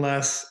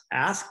 unless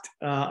asked.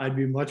 I'd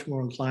be much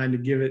more inclined to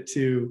give it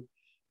to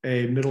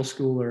a middle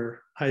school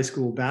or high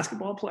school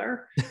basketball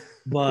player.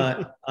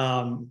 But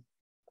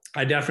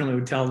I definitely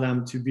would tell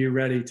them to be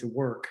ready to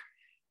work.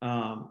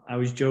 I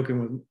was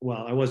joking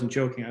I wasn't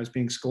joking. I was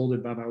being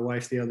scolded by my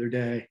wife the other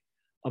day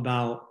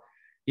about,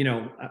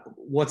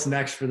 what's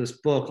next for this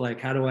book? Like,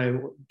 how do I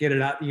get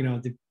it out?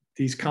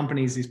 These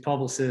companies, these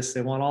publicists,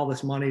 they want all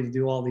this money to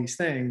do all these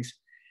things.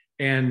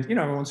 And,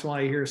 every once in a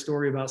while you hear a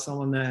story about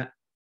someone that,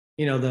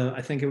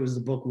 I think it was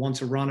the book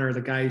Once a Runner.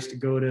 The guy used to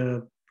go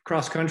to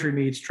cross country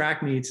meets,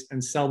 track meets,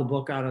 and sell the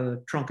book out of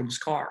the trunk of his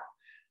car.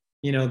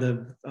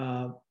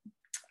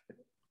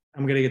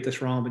 I'm going to get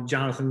this wrong, but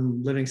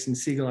Jonathan Livingston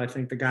Seagull, I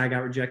think the guy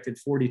got rejected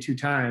 42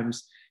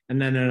 times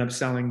and then ended up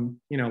selling,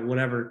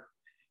 1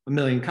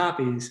 million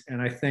copies.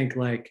 And I think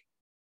like,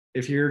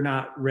 if you're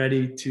not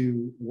ready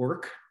to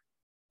work,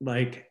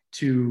 like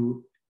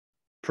to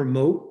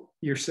promote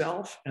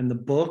yourself and the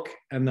book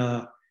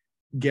and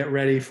get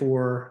ready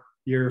for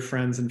your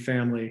friends and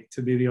family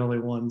to be the only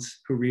ones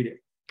who read it.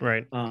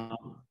 Right.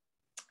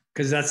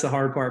 Cause that's the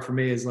hard part for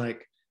me is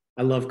like,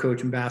 I love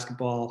coaching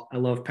basketball. I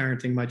love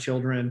parenting my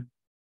children.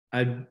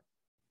 I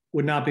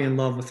would not be in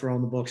love with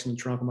throwing the books in the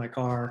trunk of my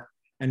car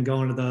and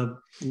going to the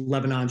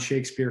Lebanon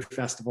Shakespeare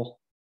Festival.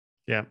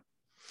 Yeah.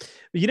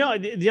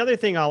 The other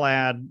thing I'll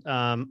add,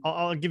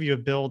 I'll give you a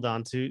build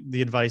onto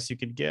the advice you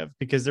could give,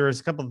 because there was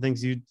a couple of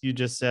things you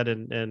just said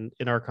in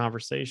our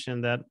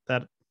conversation that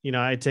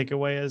I take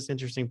away as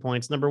interesting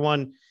points. Number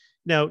one,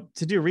 to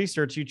do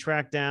research, you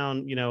track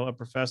down, a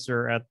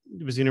professor it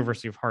was the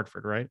University of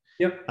Hartford, right?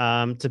 Yep.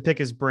 To pick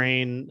his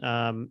brain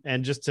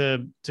and just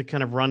to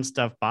kind of run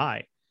stuff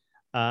by.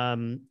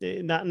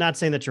 Not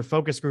saying that you're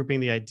focus grouping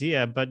the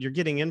idea, but you're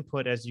getting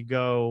input as you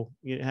go,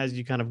 as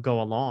you kind of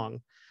go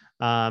along.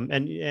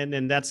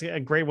 And that's a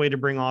great way to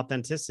bring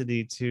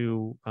authenticity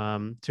to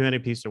any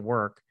piece of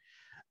work.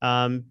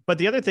 But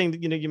the other thing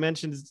that, you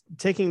mentioned is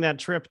taking that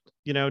trip,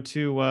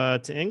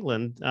 to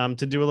England,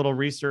 to do a little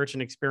research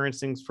and experience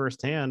things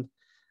firsthand.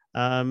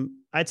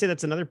 I'd say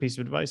that's another piece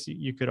of advice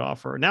you could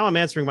offer. Now I'm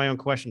answering my own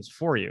questions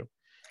for you,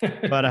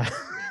 but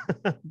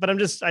but it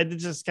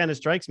just kind of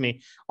strikes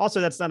me.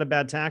 Also, that's not a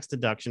bad tax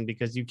deduction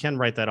because you can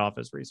write that off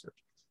as research.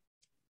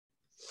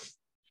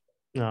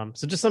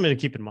 So just something to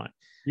keep in mind.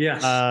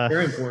 Yes,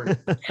 very important.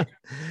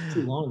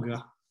 Too long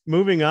ago.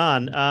 Moving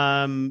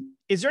on.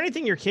 Is there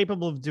anything you're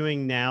capable of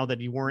doing now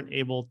that you weren't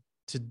able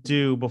to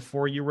do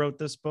before you wrote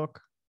this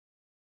book?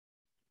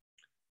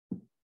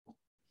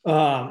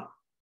 I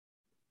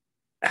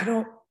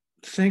don't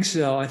think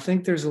so. I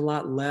think there's a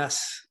lot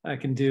less I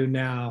can do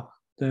now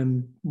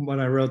than when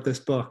I wrote this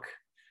book.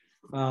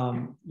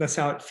 That's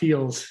how it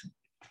feels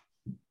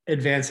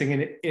advancing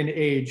in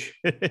age.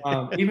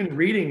 Even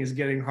reading is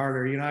getting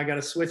harder. You know, I got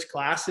to switch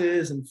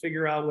classes and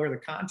figure out where the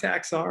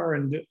contacts are.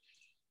 And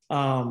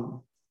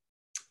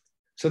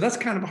so that's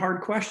kind of a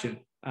hard question.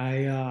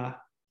 I'm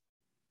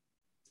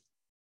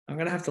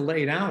going to have to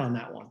lay down on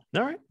that one.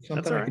 All right.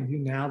 Something I can do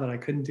now that I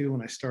couldn't do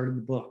when I started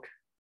the book.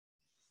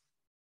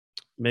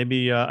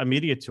 Maybe a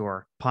media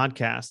tour,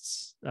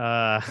 podcasts.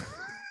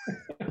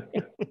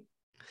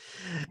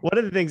 One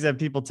of the things that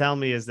people tell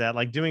me is that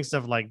like doing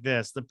stuff like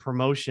this, the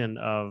promotion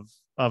of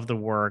the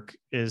work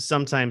is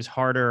sometimes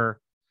harder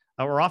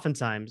or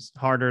oftentimes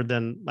harder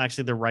than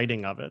actually the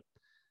writing of it.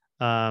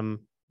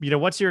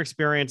 What's your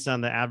experience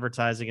on the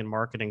advertising and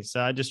marketing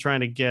side? Just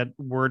trying to get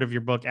word of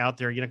your book out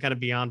there, kind of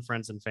beyond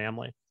friends and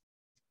family.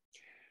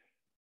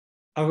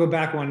 I'll go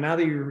back one. Now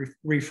that you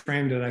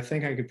reframed it, I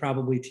think I could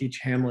probably teach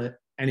Hamlet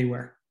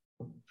anywhere.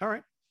 All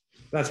right.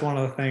 That's one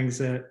of the things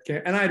that,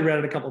 and I'd read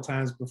it a couple of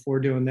times before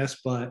doing this,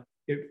 but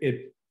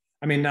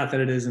not that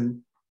it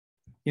isn't,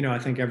 I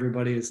think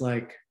everybody is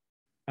like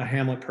a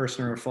Hamlet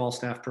person or a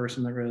Falstaff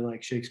person that really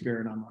likes Shakespeare,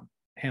 and I'm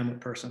a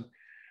Hamlet person.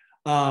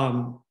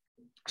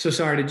 So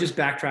sorry to just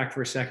backtrack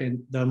for a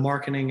second. The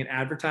marketing and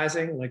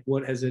advertising, like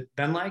what has it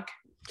been like?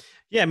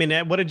 Yeah, I mean,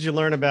 what did you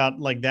learn about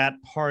like that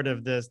part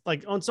of this?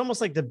 Like, it's almost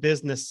like the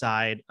business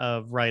side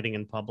of writing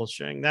and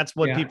publishing. That's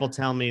what people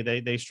tell me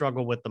they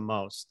struggle with the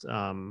most,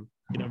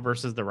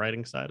 versus the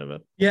writing side of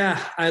it. Yeah,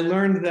 I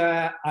learned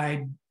that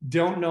I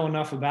don't know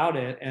enough about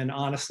it, and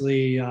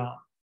honestly,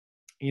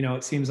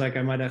 it seems like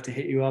I might have to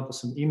hit you up with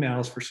some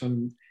emails for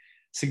some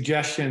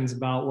suggestions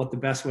about what the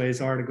best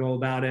ways are to go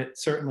about it.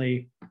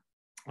 Certainly,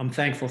 I'm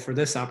thankful for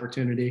this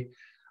opportunity,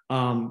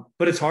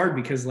 but it's hard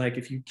because, like,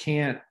 if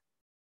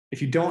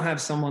you don't have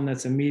someone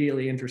that's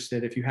immediately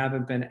interested, if you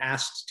haven't been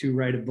asked to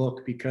write a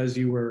book because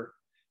you were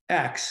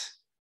X,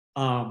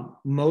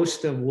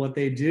 most of what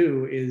they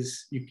do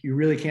is you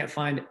really can't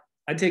find.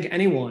 I'd take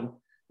anyone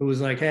who was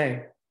like,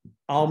 hey,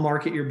 I'll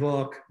market your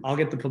book, I'll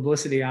get the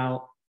publicity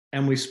out,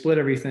 and we split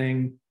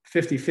everything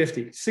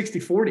 50-50,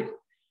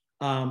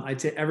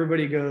 60-40.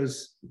 Everybody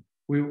goes,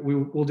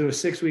 we'll do a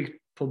 6-week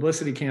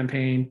publicity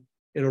campaign.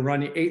 It'll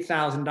run you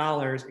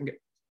 $8,000. And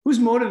who's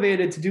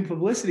motivated to do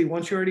publicity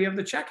once you already have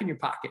the check in your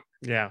pocket?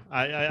 Yeah,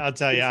 I'll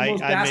tell you.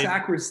 It's the most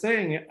backwards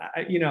thing,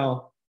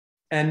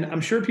 and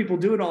I'm sure people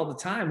do it all the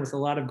time with a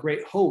lot of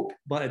great hope,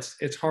 but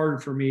it's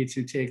hard for me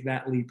to take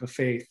that leap of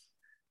faith,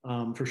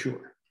 for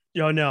sure.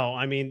 No,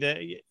 I mean,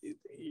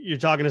 you're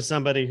talking to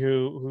somebody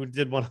who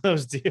did one of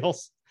those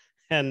deals,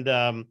 and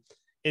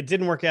it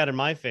didn't work out in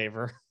my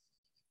favor.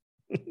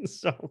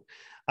 So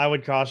I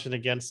would caution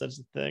against such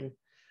a thing.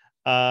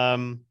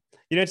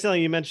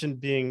 You mentioned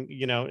being,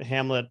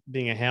 Hamlet,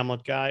 being a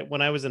Hamlet guy.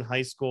 When I was in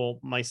high school,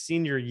 my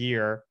senior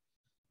year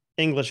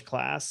English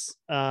class,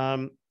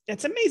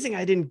 it's amazing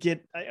I didn't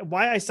get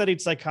why I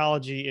studied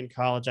psychology in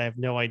college. I have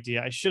no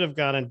idea. I should have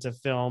gone into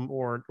film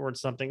or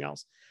something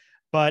else.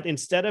 But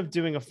instead of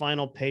doing a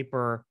final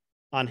paper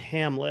on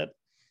Hamlet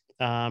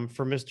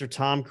for Mr.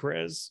 Tom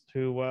Criz,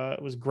 who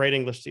was a great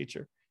English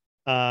teacher,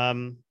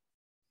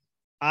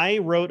 I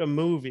wrote a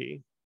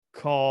movie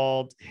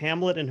called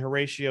Hamlet and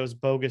Horatio's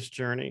Bogus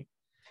Journey.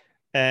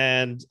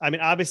 And I mean,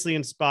 obviously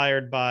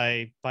inspired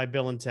by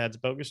Bill and Ted's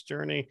Bogus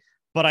Journey,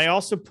 but I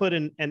also put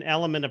an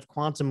element of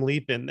Quantum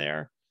Leap in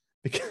there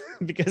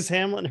because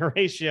Hamlet and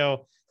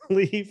Horatio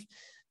leave,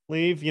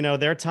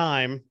 their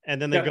time,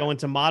 and then they go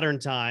into modern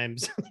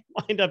times,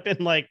 wind up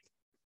in like,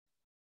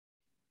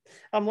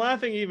 I'm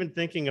laughing even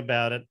thinking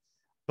about it,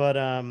 but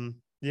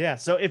yeah.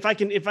 So if I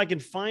can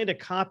find a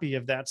copy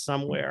of that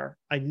somewhere,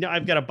 I know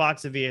I've got a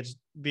box of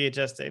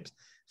VHS tapes.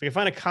 If I can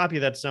find a copy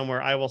of that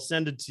somewhere, I will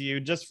send it to you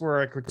just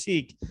for a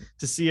critique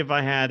to see if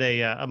I had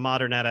a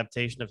modern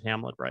adaptation of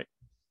Hamlet right.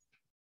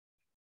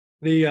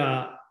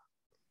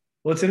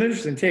 Well, it's an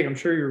interesting take. I'm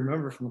sure you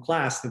remember from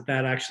class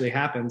that actually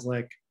happens.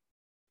 Like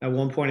at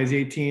one point he's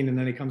 18 and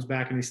then he comes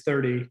back and he's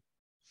 30.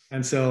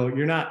 And so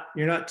you're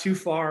not too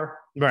far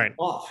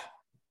off.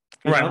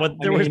 Right. Well,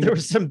 there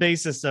was some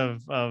basis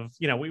of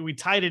we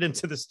tied it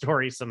into the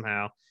story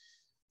somehow.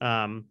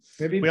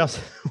 Maybe we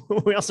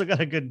also got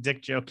a good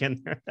dick joke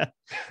in there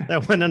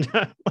that went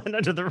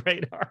under the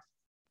radar.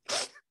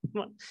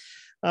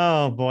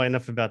 Oh boy,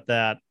 enough about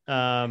that.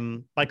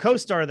 My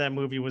co-star of that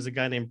movie was a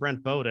guy named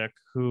Brent Bodick,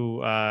 who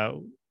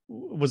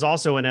was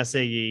also an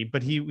SAE,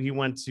 but he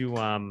went to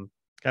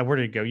where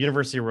did he go?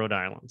 University of Rhode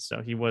Island.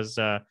 So he was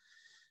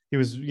he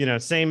was,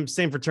 same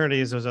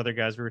fraternity as those other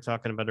guys we were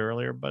talking about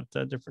earlier, but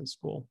different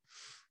school.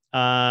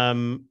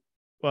 Question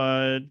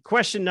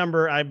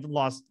number, I've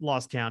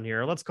lost count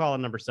here. Let's call it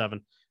number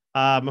 7.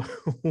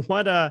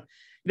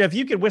 If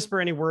you could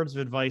whisper any words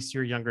of advice to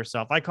your younger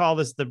self, I call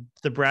this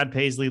the Brad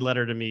Paisley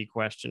letter to me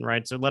question,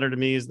 right? So Letter to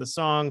Me is the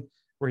song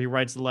where he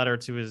writes the letter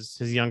to his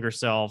younger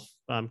self,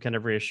 kind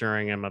of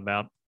reassuring him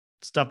about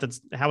stuff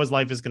that's how his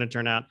life is going to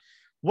turn out.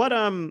 What,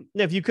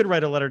 if you could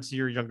write a letter to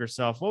your younger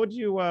self, what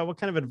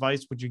kind of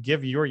advice would you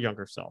give your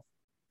younger self?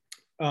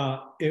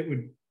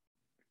 It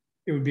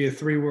would be a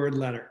 3-word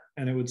letter,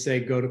 and it would say,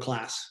 go to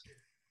class.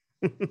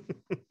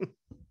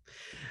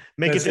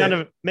 Make it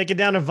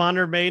down to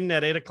Vonner Maiden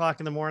at 8:00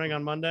 in the morning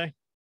on Monday.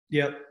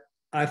 Yep.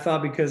 I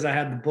thought because I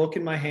had the book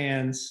in my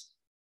hands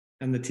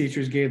and the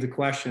teachers gave the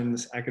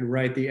questions, I could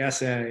write the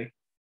essay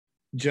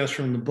just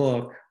from the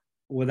book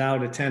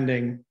without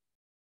attending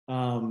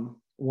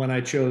when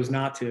I chose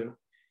not to.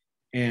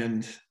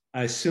 And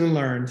I soon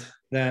learned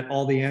that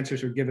all the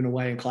answers were given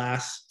away in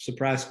class.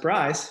 Surprise,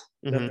 surprise,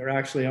 that they're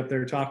actually up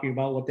there talking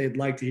about what they'd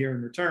like to hear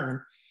in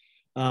return.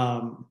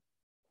 And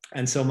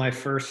so my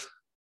first,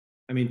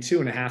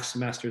 2.5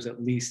 semesters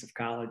at least of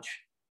college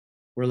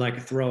were like a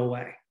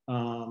throwaway.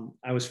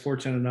 I was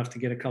fortunate enough to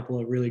get a couple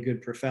of really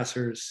good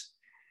professors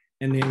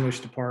in the English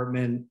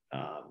department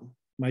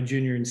my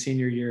junior and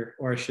senior year,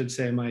 or I should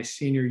say my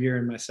senior year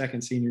and my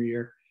second senior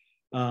year,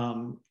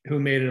 who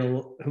made it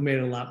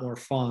a lot more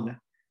fun.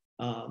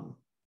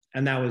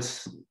 And that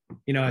was,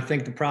 I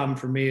think the problem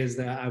for me is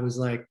that I was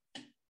like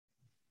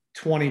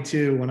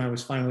 22 when I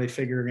was finally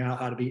figuring out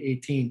how to be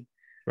 18,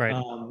 right?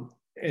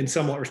 And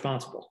somewhat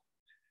responsible.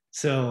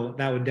 So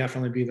that would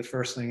definitely be the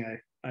first thing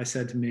I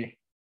said to me.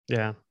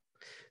 Yeah.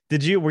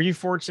 Were you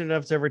fortunate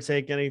enough to ever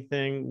take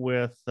anything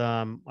with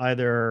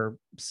either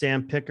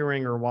Sam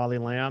Pickering or Wally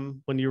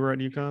Lamb when you were at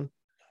UConn?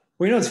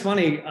 Well, it's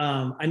funny.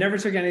 I never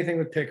took anything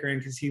with Pickering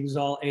because he was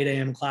all 8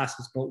 a.m.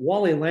 classes, but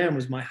Wally Lamb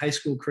was my high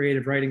school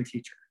creative writing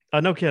teacher.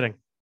 No kidding.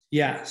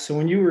 Yeah. So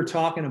when you were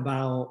talking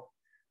about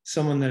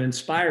someone that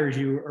inspires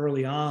you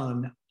early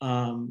on,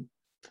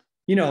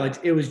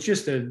 it was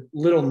just a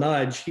little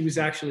nudge. He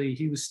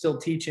was still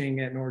teaching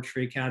at Norwich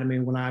Free Academy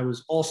when I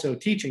was also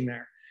teaching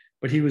there,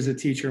 but he was a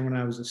teacher when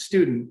I was a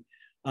student.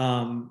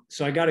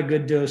 So I got a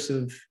good dose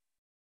of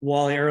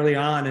Wally early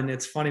on. And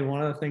it's funny,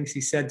 one of the things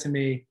he said to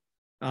me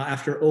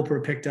after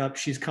Oprah picked up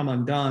She's Come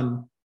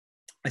Undone,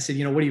 I said,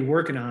 what are you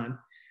working on?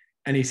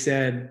 And he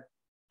said,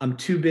 I'm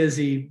too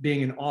busy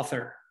being an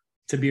author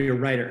to be a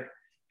writer.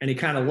 And he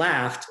kind of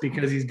laughed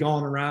because he's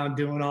going around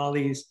doing all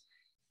these.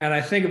 And I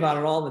think about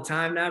it all the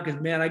time now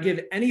because, man, I give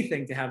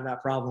anything to have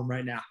that problem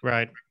right now.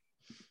 Right.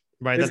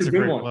 That's a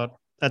great quote.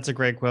 That's a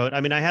great quote.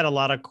 I had a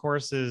lot of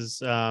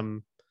courses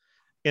in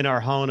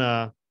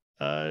Arjona,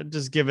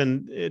 just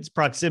given its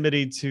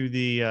proximity to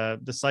the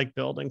psych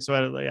building. So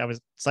I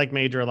was psych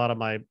major. A lot of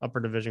my upper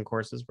division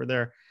courses were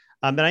there.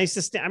 And I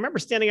remember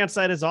standing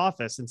outside his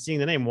office and seeing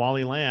the name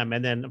Wally Lamb.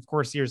 And then, of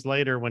course, years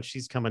later, when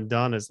She's Come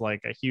Undone is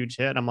like a huge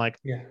hit, I'm like,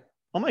 yeah.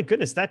 Oh my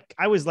goodness,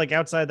 I was like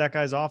outside that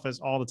guy's office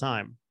all the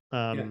time.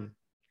 I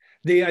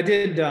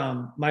did.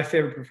 My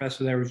favorite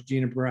professor there was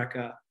Gina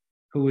Barreca,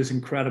 who was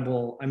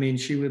incredible.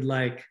 She would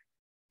like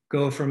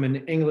go from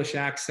an English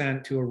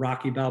accent to a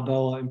Rocky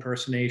Balboa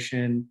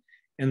impersonation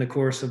in the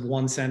course of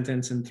one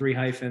sentence and 3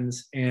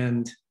 hyphens.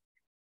 And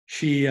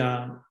she,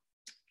 I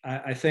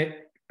think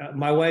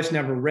my wife's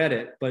never read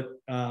it, but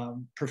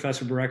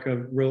Professor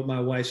Barreca wrote my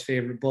wife's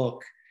favorite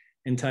book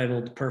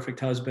entitled Perfect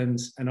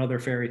Husbands and Other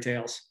Fairy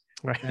Tales.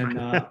 Right. And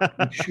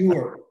I'm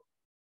sure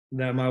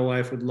that my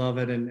wife would love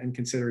it and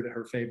consider it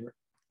her favorite.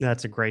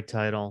 That's a great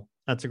title.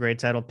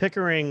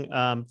 Pickering,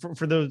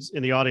 for those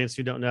in the audience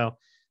who don't know,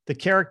 the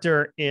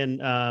character in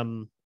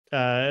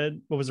what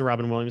was the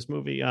Robin Williams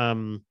movie?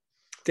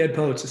 Dead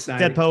Poets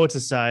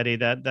Society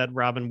that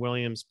Robin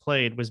Williams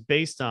played was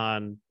based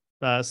on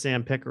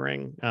Sam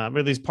Pickering. Or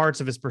at least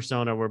parts of his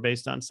persona were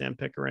based on Sam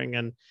Pickering.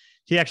 And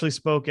he actually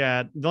spoke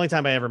at, the only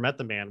time I ever met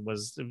the man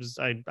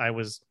I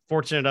was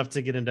fortunate enough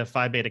to get into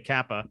Phi Beta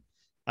Kappa.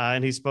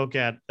 And he spoke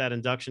at that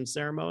induction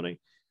ceremony.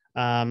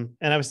 And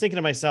I was thinking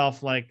to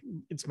myself, like,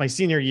 it's my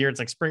senior year. It's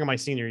like spring of my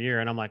senior year.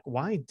 And I'm like,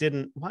 why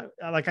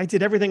I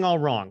did everything all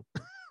wrong.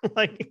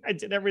 I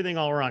did everything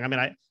all wrong.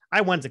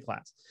 I went to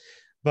class,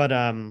 but,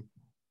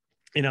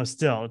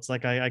 still it's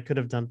like, I could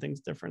have done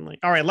things differently.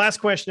 All right. Last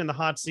question in the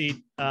hot seat.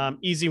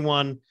 Easy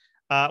one.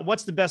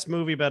 What's the best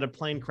movie about a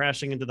plane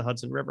crashing into the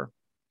Hudson River?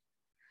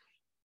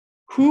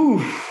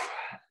 Whew.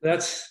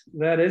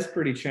 That is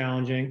pretty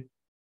challenging.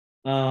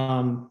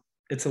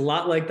 It's a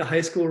lot like the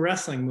high school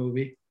wrestling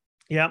movie.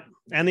 Yep,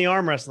 and the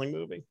arm wrestling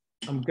movie.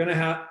 I'm gonna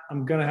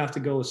have to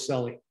go with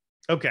Sully.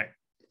 Okay,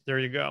 there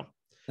you go.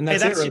 And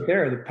that's it right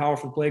there. The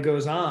powerful play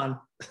goes on,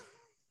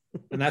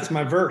 and that's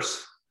my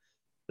verse.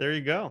 There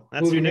you go.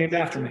 That's your named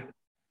after me.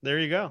 There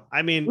you go.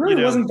 It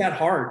really wasn't that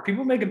hard.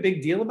 People make a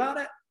big deal about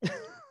it.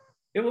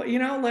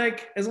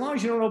 Like as long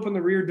as you don't open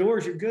the rear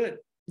doors, you're good.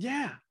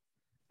 Yeah.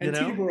 And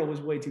Teterboro was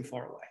way too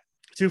far away.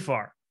 Too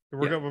far.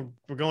 We're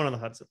going on the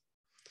Hudson.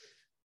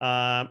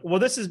 Well,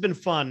 this has been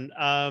fun.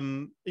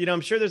 I'm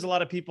sure there's a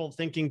lot of people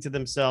thinking to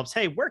themselves,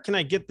 hey, where can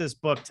I get this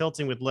book,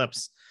 Tilting with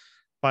Lips,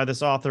 by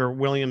this author,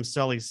 William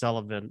Sully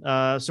Sullivan?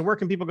 So where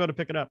can people go to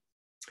pick it up?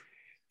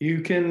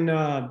 You can,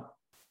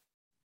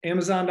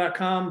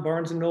 Amazon.com,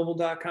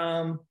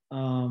 BarnesandNoble.com.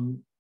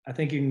 I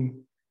think you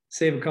can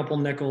save a couple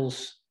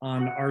nickels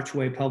on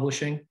Archway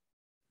Publishing.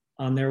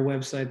 On their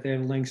website, they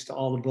have links to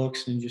all the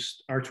books, and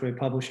just Archway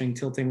Publishing,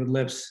 Tilting with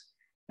Lips.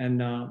 And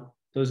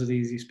those are the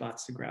easy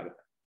spots to grab it.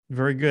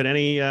 Very good.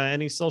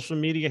 Any social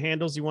media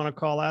handles you want to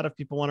call out if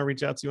people want to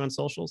reach out to you on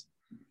socials?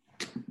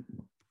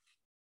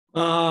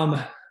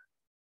 I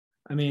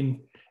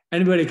mean,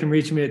 anybody can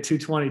reach me at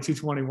 220,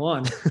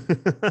 221.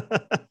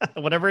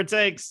 Whatever it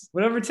takes.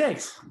 Whatever it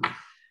takes.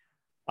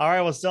 All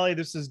right. Well, Sully,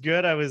 this is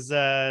good. I was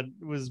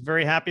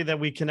very happy that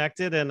we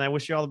connected, and I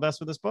wish you all the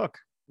best with this book.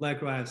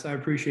 Likewise. I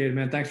appreciate it,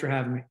 man. Thanks for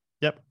having me.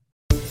 Yep.